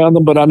want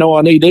something, but I know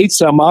I need to eat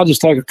something, I'll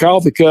just take a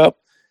coffee cup,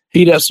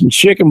 heat up some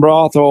chicken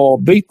broth or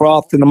beef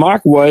broth in the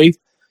microwave,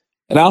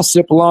 and I'll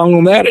sip along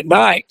on that at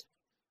night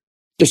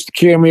just to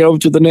carry me over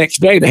to the next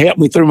day to help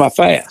me through my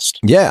fast.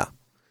 Yeah.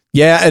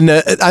 Yeah, and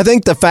I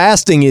think the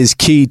fasting is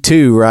key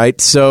too,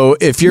 right? So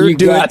if you're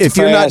not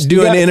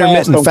doing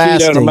intermittent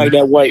fasting to make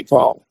that weight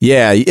fall.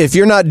 Yeah, if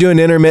you're not doing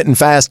intermittent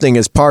fasting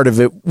as part of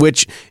it,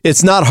 which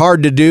it's not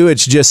hard to do,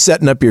 it's just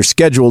setting up your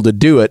schedule to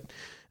do it.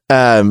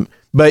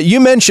 But you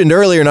mentioned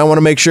earlier, and I want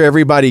to make sure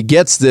everybody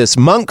gets this,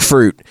 monk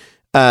fruit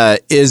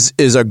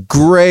is a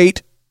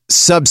great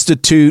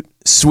substitute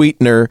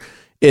sweetener.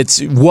 It's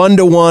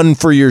 1-to-1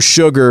 for your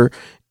sugar,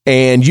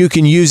 and you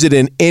can use it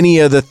in any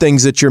of the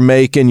things that you're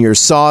making, your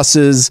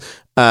sauces,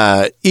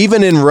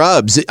 even in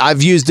rubs.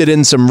 I've used it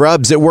in some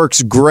rubs. It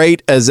works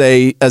great as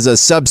a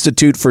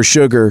substitute for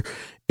sugar,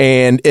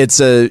 and it's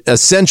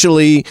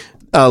essentially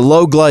a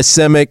low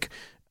glycemic,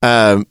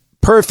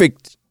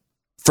 perfect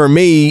for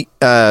me,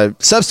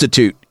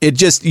 substitute.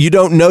 You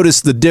don't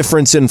notice the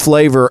difference in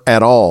flavor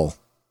at all.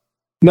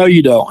 No,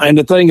 you don't. And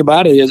the thing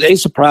about it is, it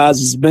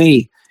surprises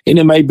me, and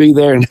it may be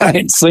there and I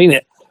hadn't seen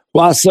it,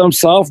 why some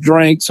soft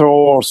drinks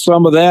or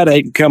some of that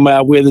ain't come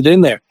out with it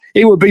in there.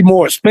 It would be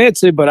more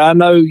expensive, but I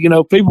know, you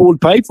know, people would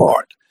pay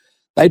for it.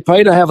 They'd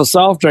pay to have a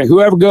soft drink.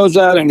 Whoever goes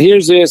out and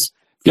here's this,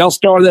 if y'all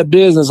start that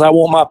business, I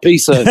want my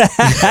piece of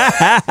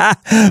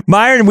it.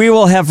 Myron, we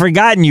will have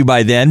forgotten you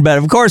by then, but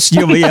of course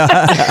you'll be. Yeah.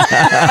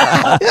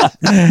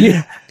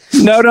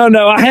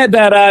 No. I had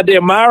that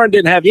idea. Myron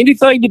didn't have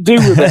anything to do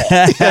with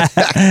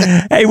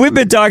that. Hey, we've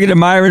been talking to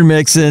Myron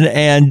Mixon,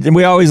 and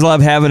we always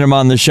love having him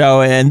on the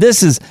show. And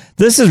this is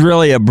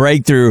really a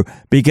breakthrough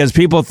because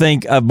people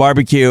think of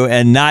barbecue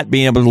and not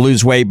being able to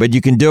lose weight, but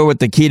you can do it with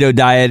the keto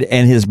diet.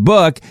 And his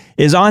book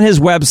is on his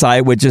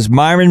website, which is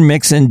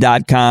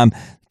MyronMixon.com.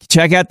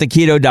 Check out the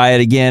keto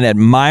diet again at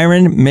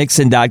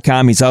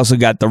MyronMixon.com. He's also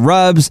got the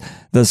rubs,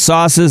 the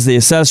sauces, the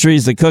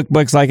accessories, the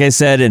cookbooks, like I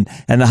said, and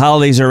the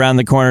holidays are around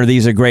the corner.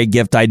 These are great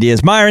gift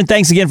ideas. Myron,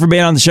 thanks again for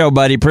being on the show,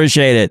 buddy.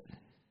 Appreciate it.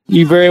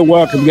 You're very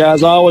welcome,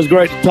 guys. Always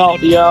great to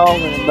talk to y'all,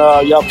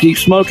 and y'all keep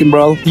smoking,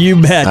 brother.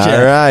 You betcha.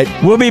 All right.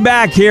 We'll be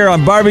back here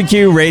on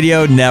Barbecue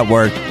Radio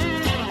Network.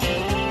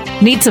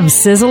 Need some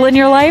sizzle in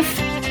your life?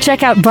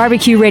 Check out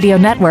Barbecue Radio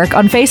Network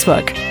on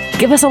Facebook.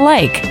 Give us a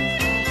like.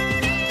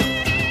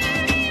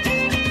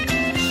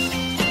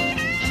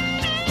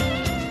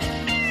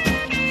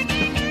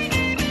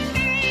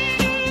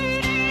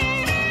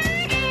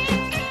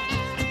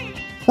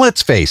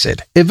 Let's face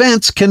it,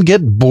 events can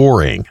get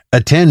boring.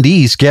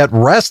 Attendees get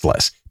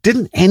restless.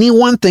 Didn't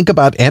anyone think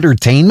about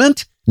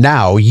entertainment?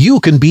 Now you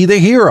can be the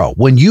hero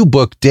when you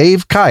book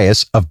Dave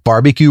Caius of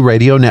Barbecue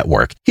Radio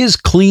Network. His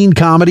clean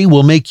comedy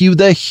will make you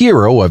the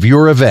hero of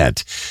your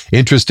event.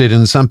 Interested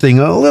in something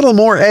a little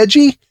more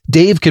edgy?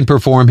 Dave can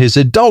perform his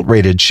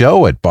adult-rated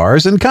show at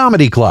bars and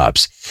comedy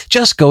clubs.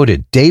 Just go to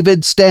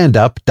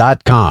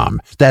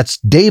davidstandup.com. That's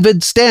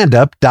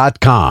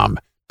davidstandup.com.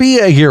 Be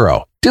a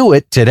hero. Do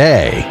it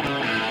today.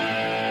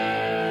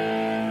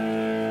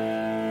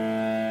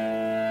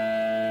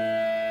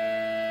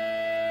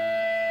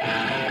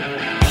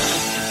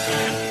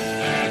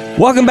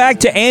 Welcome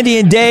back to Andy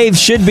and Dave.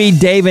 Should be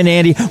Dave and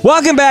Andy.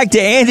 Welcome back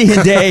to Andy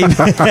and Dave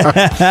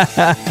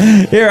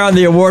here on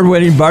the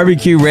award-winning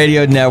Barbecue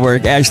Radio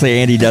Network. Actually,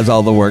 Andy does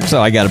all the work,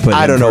 so I got to put.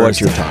 I don't know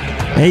first. what you're talking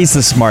about. He's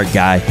the smart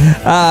guy.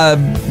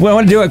 We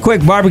want to do a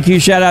quick barbecue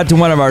shout out to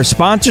one of our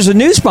sponsors, a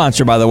new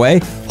sponsor, by the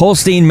way,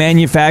 Holstein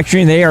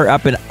Manufacturing. They are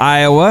up in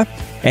Iowa,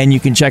 and you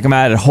can check them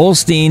out at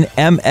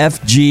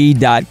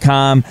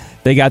HolsteinMFG.com.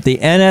 They got the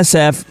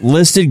NSF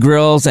listed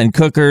grills and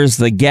cookers,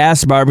 the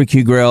gas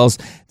barbecue grills,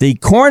 the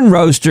corn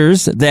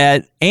roasters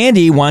that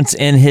Andy wants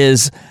in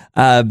his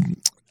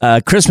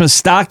Christmas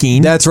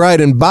stocking. That's right.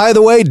 And by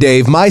the way,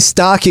 Dave, my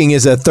stocking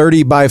is a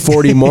 30 by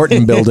 40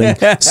 Morton building,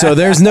 so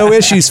there's no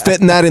issues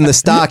fitting that in the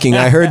stocking.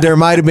 I heard there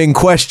might have been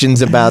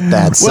questions about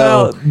that.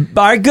 Well,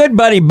 our good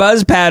buddy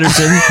Buzz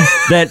Patterson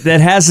that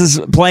has us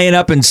playing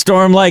up in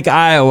Storm Lake,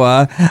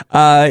 Iowa,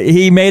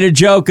 he made a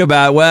joke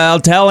about,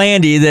 well, tell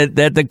Andy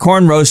that the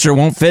corn roaster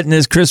won't fit in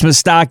his Christmas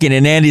stocking.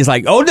 And Andy's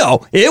like, oh,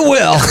 no, it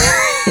will.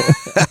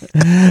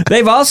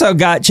 They've also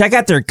got, check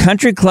out their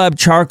Country Club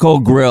charcoal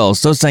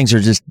grills. Those things are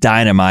just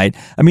dynamite.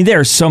 I mean, there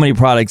are so many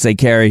products they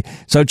carry.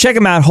 So check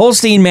them out.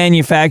 Holstein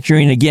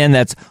Manufacturing. Again,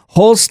 that's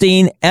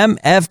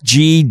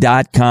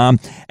HolsteinMFG.com.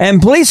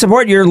 And please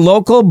support your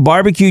local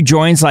barbecue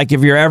joints. Like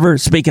if you're ever,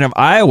 speaking of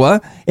Iowa,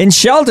 in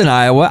Sheldon,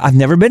 Iowa. I've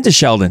never been to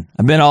Sheldon.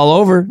 I've been all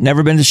over.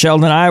 Never been to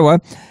Sheldon,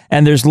 Iowa.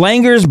 And there's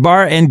Langer's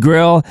Bar and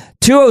Grill,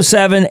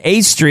 207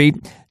 8th Street.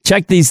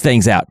 Check these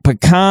things out.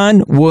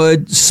 Pecan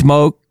wood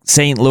smoke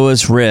St.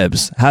 Louis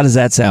ribs. How does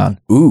that sound?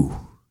 Ooh,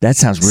 that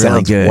sounds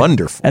really good.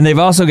 Wonderful. And they've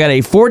also got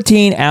a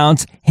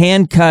 14-ounce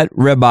hand-cut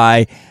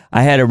ribeye.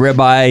 I had a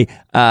ribeye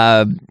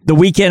the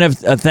weekend of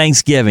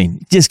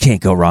Thanksgiving. Just can't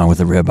go wrong with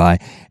a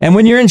ribeye. And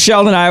when you're in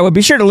Sheldon, Iowa,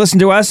 be sure to listen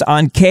to us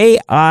on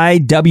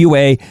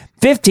KIWA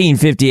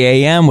 1550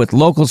 AM with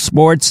local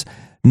sports,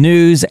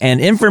 news,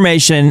 and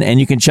information, and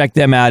you can check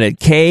them out at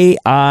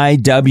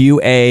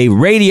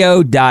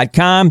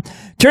KIWAradio.com.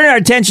 Turn our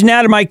attention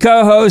now to my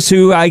co-host,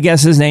 who I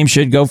guess his name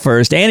should go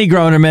first, Andy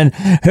Groneman,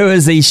 who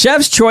is the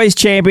Chef's Choice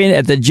champion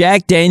at the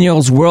Jack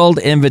Daniel's World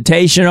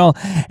Invitational,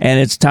 and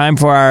it's time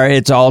for our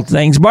It's All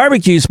Things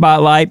Barbecue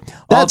Spotlight.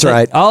 That's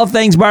right. All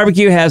Things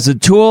Barbecue has the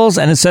tools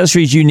and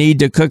accessories you need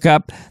to cook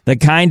up the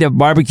kind of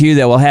barbecue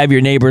that will have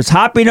your neighbors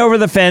hopping over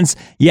the fence,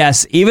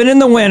 yes, even in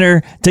the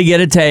winter, to get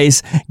a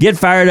taste. Get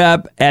fired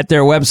up at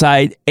their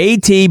website,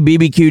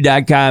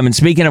 atbbq.com. And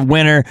speaking of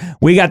winter,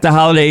 we got the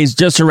holidays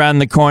just around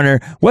the corner.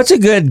 What's a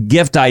good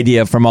gift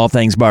idea from All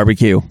Things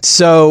Barbecue?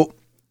 So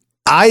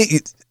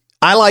I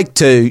like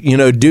to,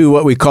 do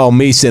what we call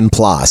mise en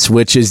place,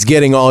 which is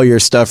getting all your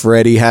stuff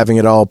ready, having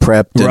it all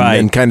prepped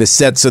and kind of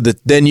set so that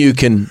then you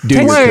can do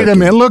your Wait cooking. a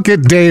minute. Look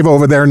at Dave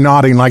over there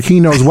nodding like he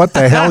knows what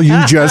the hell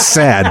you just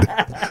said.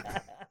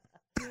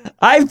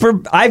 I've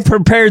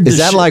prepared the Is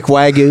that like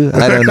Wagyu?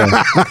 I don't know.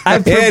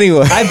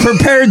 Anyway. I've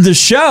prepared the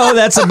show.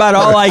 That's about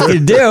all I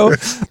can do.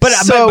 But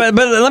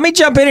let me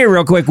jump in here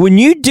real quick. When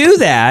you do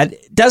that,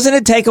 doesn't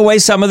it take away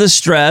some of the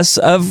stress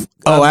of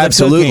Oh,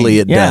 absolutely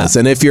it does.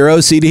 And if you're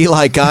OCD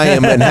like I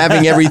am, and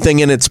having everything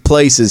in its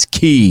place is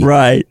key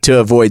to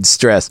avoid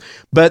stress.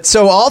 But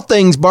so All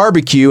Things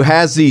Barbecue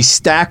has these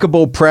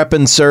stackable prep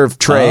and serve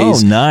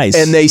trays. Oh, nice.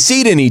 And they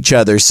seat in each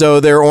other.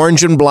 So they're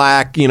orange and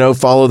black,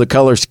 follow the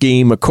color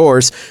scheme, of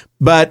course.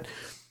 But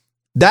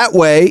that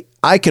way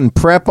I can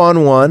prep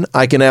on one.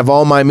 I can have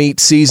all my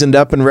meat seasoned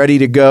up and ready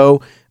to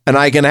go. And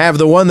I can have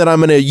the one that I'm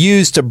going to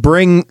use to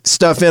bring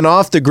stuff in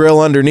off the grill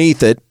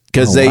underneath it,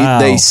 because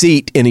they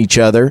seat in each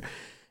other.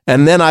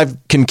 And then I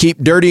can keep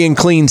dirty and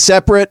clean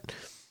separate,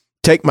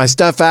 take my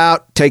stuff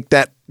out, take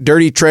that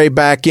dirty tray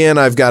back in.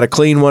 I've got a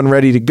clean one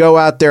ready to go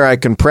out there. I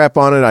can prep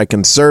on it. I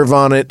can serve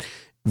on it.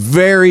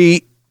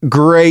 Very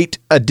great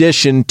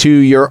addition to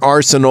your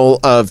arsenal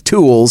of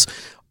tools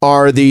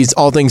are these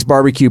All Things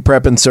Barbecue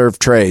prep and serve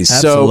trays.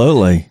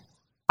 Absolutely. So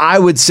I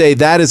would say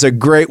that is a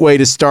great way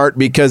to start,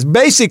 because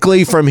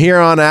basically from here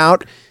on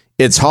out,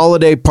 it's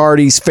holiday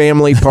parties,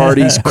 family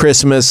parties,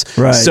 Christmas.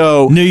 Right.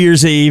 So New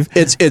Year's Eve.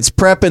 It's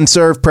prep and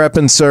serve, prep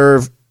and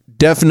serve.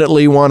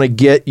 Definitely want to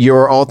get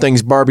your All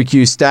Things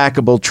Barbecue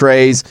stackable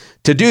trays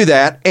to do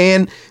that.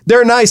 And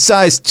they're nice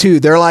size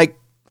too. They're like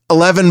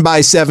 11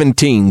 by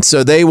 17.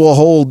 So they will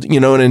hold,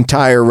 an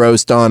entire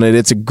roast on it.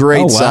 It's a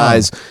great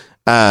size.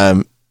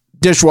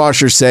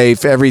 Dishwasher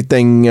safe,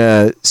 everything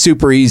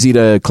super easy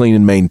to clean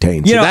and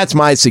maintain. So that's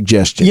my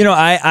suggestion.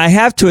 I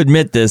have to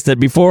admit that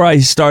before I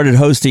started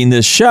hosting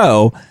this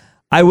show,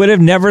 I would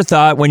have never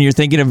thought when you're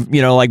thinking of,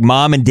 like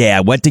mom and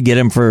dad, what to get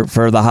them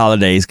for the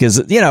holidays.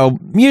 Because,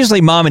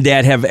 usually mom and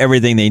dad have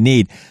everything they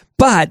need.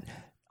 But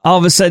all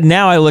of a sudden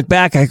now I look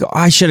back, I go,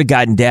 I should have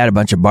gotten dad a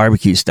bunch of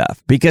barbecue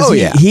stuff because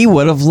he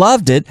would have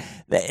loved it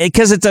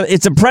because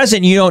it's a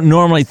present you don't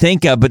normally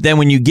think of. But then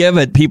when you give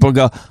it, people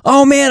go,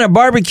 oh man, a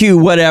barbecue,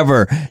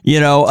 whatever,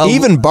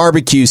 even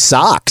barbecue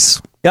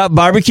socks. Yeah,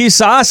 barbecue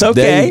sauce.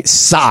 Okay.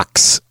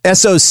 Socks.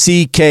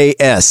 SOCKS.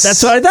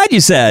 That's what I thought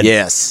you said.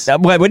 Yes.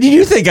 What did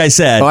you think I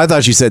said? Oh, I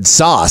thought you said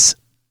sauce.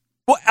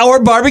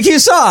 Or barbecue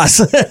sauce.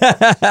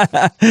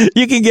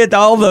 You can get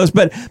all those,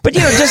 but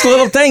just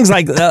little things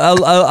like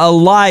a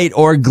light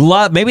or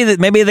glove. Maybe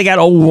they got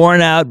old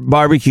worn out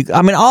barbecue.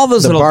 I mean, all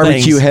those little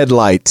barbecue things.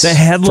 headlights. The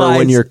headlights for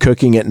when you're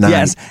cooking at night.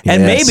 Yes,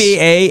 and maybe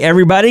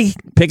everybody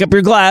pick up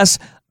your glass.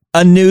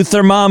 A new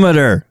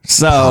thermometer,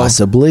 so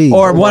possibly,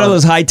 or one of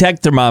those high-tech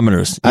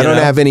thermometers. I don't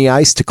have any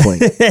ice to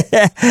clean.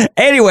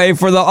 Anyway,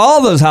 for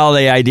all those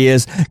holiday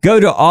ideas,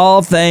 go to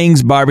All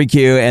Things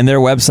Barbecue, and their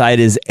website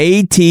is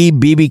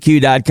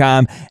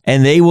atbbq.com,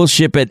 and they will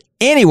ship it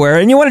anywhere.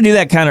 And you want to do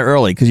that kind of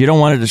early because you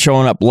don't want it to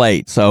showing up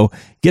late. So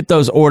get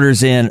those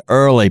orders in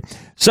early.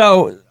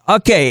 So,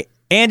 okay,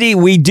 Andy,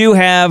 we do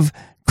have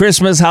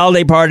Christmas,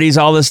 holiday parties,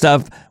 all this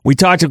stuff. We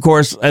talked, of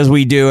course, as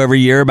we do every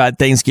year, about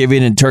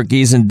Thanksgiving and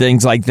turkeys and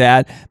things like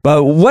that.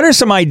 But what are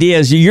some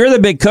ideas? You're the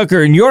big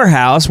cooker in your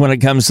house when it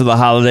comes to the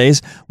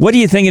holidays. What are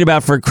you thinking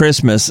about for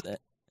Christmas?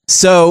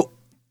 So,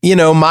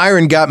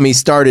 Myron got me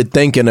started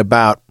thinking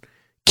about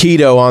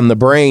keto on the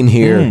brain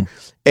here.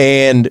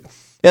 And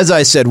as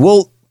I said,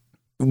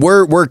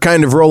 we're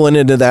kind of rolling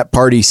into that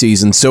party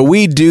season. So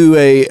we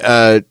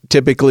do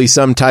typically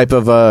some type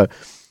of a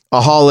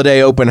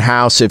holiday open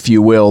house, if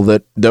you will,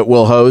 that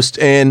we'll host.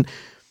 And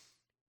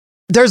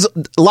there's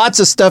lots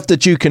of stuff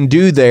that you can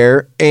do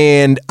there.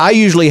 And I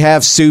usually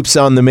have soups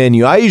on the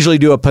menu. I usually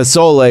do a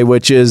pozole,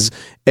 which is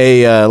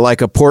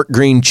like a pork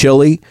green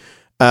chili.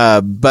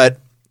 But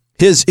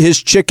his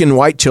chicken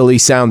white chili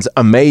sounds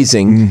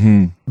amazing.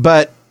 Mm-hmm.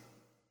 But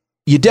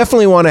you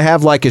definitely want to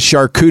have like a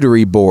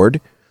charcuterie board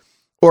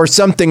or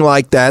something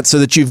like that so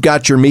that you've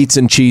got your meats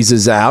and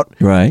cheeses out.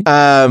 Right.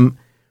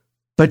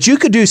 But you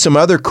could do some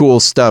other cool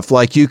stuff,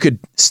 like you could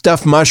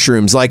stuff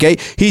mushrooms. Like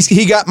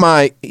he got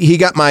my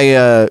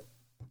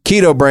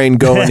keto brain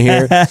going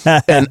here,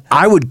 and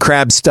I would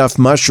crab stuff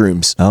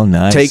mushrooms. Oh,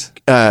 nice! Take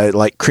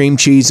like cream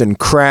cheese and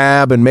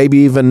crab, and maybe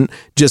even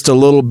just a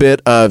little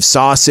bit of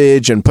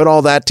sausage, and put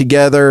all that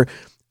together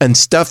and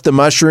stuff the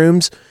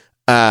mushrooms,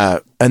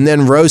 and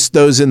then roast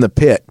those in the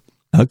pit.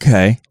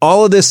 Okay.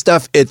 All of this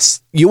stuff.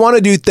 You want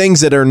to do things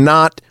that are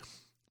not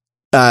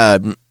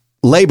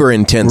labor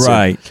intensive.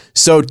 Right.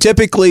 So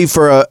typically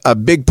for a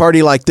big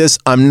party like this,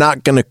 I'm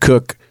not going to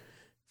cook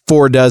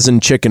 4 dozen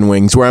chicken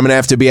wings where I'm going to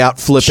have to be out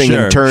flipping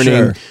and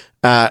turning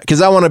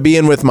because I want to be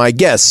in with my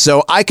guests.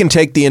 So I can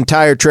take the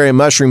entire tray of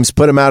mushrooms,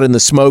 put them out in the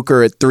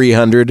smoker at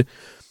 300,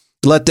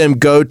 let them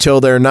go till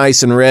they're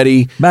nice and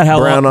ready. How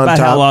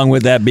long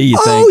would that be, you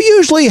think? Oh,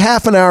 usually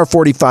half an hour,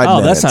 45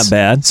 minutes. Oh, that's not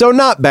bad. So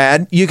not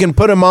bad. You can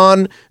put them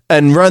on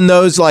and run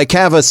those, like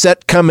have a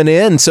set coming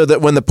in so that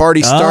when the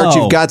party starts,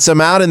 you've got some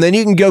out, and then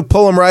you can go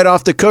pull them right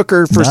off the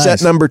cooker for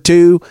set number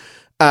 2.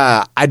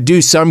 I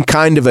do some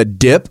kind of a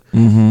dip.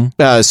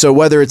 Mm-hmm. So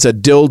whether it's a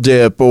dill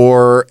dip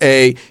or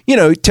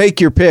take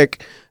your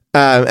pick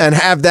and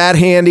have that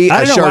handy,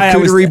 a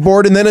charcuterie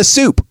board, and then a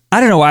soup. I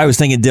don't know why I was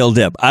thinking dill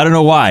dip. I don't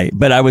know why,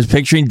 but I was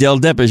picturing dill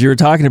dip as you were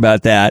talking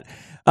about that.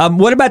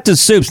 What about the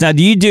soups? Now,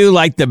 do you do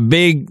like the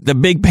big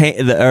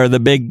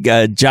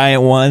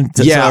giant one?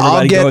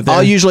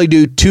 I'll usually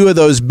do 2 of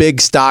those big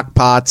stock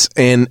pots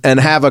and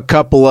have a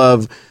couple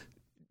of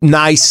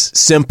nice,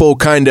 simple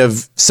kind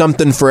of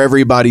something for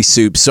everybody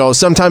soup. So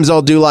sometimes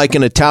I'll do like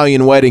an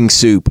Italian wedding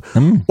soup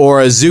or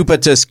a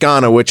zuppa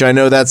toscana, which I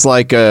know that's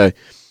like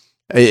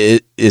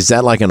is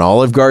that like an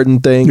Olive Garden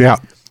thing? Yeah.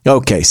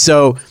 Okay.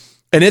 So,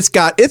 and it's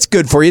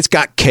good for you. It's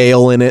got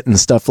kale in it and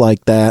stuff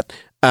like that.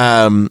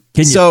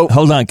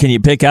 Hold on. Can you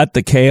pick out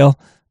the kale?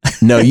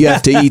 No, you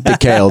have to eat the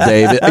kale,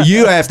 David.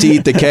 You have to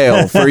eat the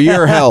kale for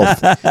your health.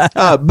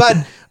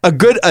 But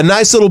a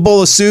nice little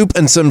bowl of soup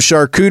and some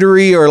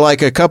charcuterie or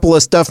like a couple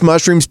of stuffed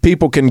mushrooms,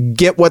 people can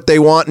get what they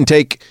want and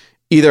take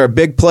either a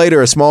big plate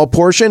or a small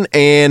portion,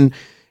 and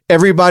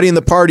everybody in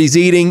the party's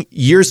eating.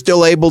 You're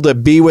still able to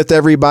be with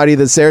everybody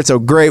that's there. It's a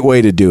great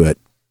way to do it.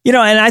 And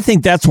I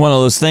think that's one of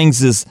those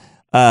things is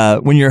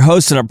when you're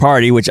hosting a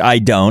party, which I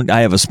don't,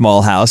 I have a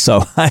small house,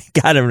 so I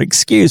got an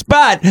excuse.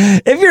 But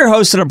if you're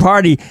hosting a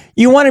party,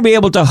 you want to be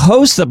able to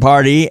host the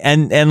party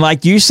and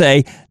like you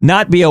say,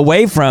 not be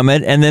away from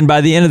it. And then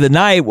by the end of the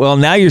night, well,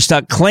 now you're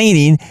stuck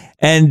cleaning.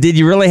 And did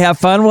you really have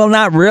fun? Well,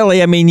 not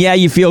really. I mean, yeah,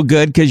 you feel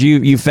good because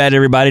you fed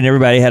everybody and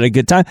everybody had a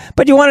good time.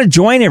 But you want to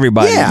join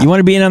everybody. Yeah. You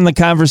want to be in on the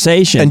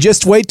conversation. And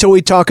just wait till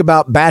we talk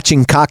about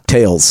batching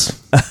cocktails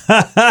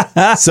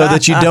so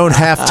that you don't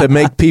have to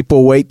make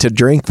people wait to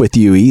drink with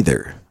you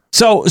either.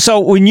 So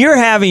when you're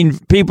having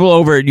people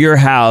over at your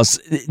house,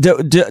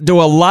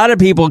 do a lot of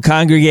people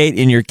congregate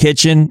in your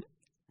kitchen?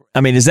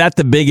 I mean, is that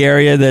the big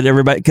area that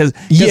everybody... Because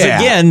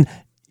again...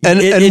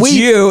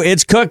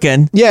 It's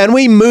cooking. Yeah, and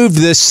we moved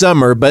this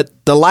summer, but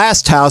the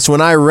last house,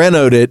 when I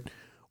renovated it,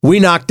 we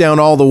knocked down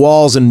all the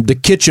walls, and the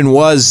kitchen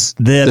was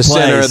the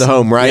center of the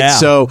home, right? Yeah.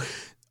 So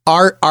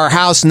our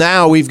house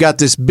now, we've got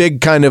this big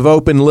kind of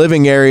open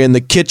living area, and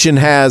the kitchen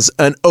has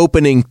an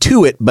opening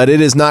to it, but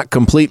it is not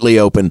completely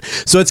open.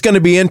 So it's going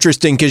to be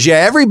interesting because,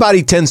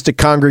 everybody tends to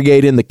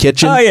congregate in the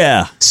kitchen. Oh,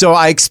 yeah. So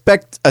I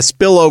expect a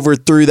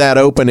spillover through that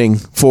opening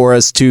for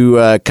us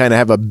to kind of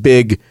have a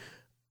big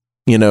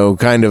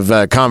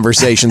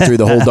conversation through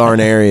the whole darn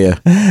area.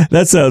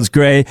 That sounds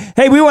great.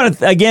 Hey, we want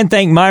to again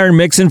thank Myron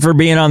Mixon for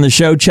being on the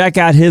show. Check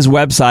out his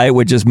website,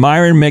 which is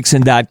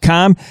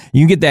myronmixon.com.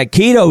 You can get that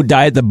keto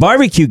diet, the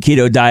barbecue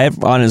keto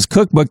diet, on his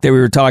cookbook that we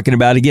were talking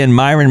about. Again,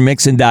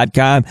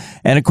 myronmixon.com.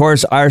 And of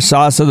course, our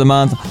sauce of the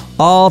month,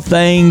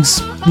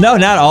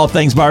 not all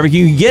things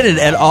barbecue. You can get it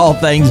at All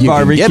Things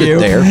Barbecue. Can get it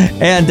there.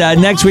 And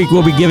next week,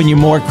 we'll be giving you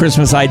more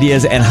Christmas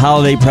ideas and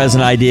holiday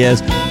present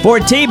ideas. For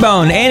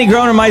T-Bone, Andy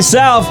Groen, and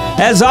myself,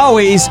 as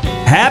always,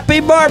 happy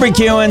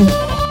barbecuing.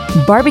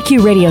 Barbecue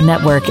Radio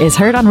Network is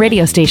heard on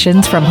radio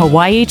stations from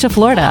Hawaii to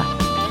Florida.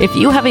 If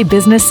you have a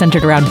business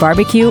centered around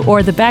barbecue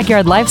or the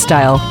backyard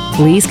lifestyle,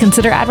 please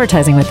consider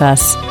advertising with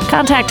us.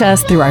 Contact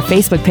us through our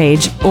Facebook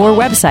page or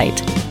website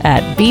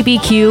at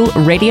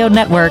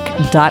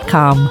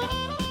bbqradionetwork.com.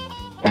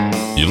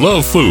 You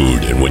love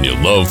food, and when you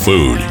love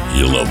food,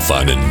 you love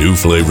finding new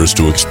flavors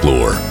to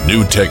explore,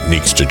 new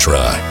techniques to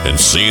try, and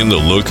seeing the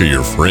look of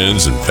your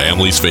friends and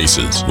family's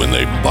faces when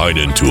they bite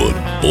into it.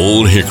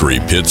 Old Hickory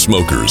Pit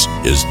Smokers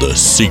is the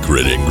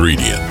secret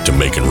ingredient to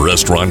making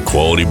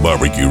restaurant-quality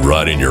barbecue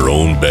right in your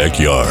own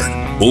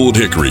backyard. Old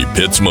Hickory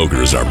Pit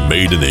Smokers are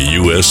made in the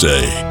USA.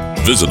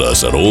 Visit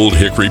us at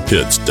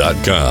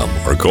oldhickorypits.com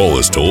or call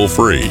us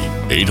toll-free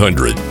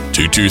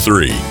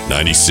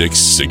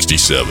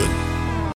 800-223-9667.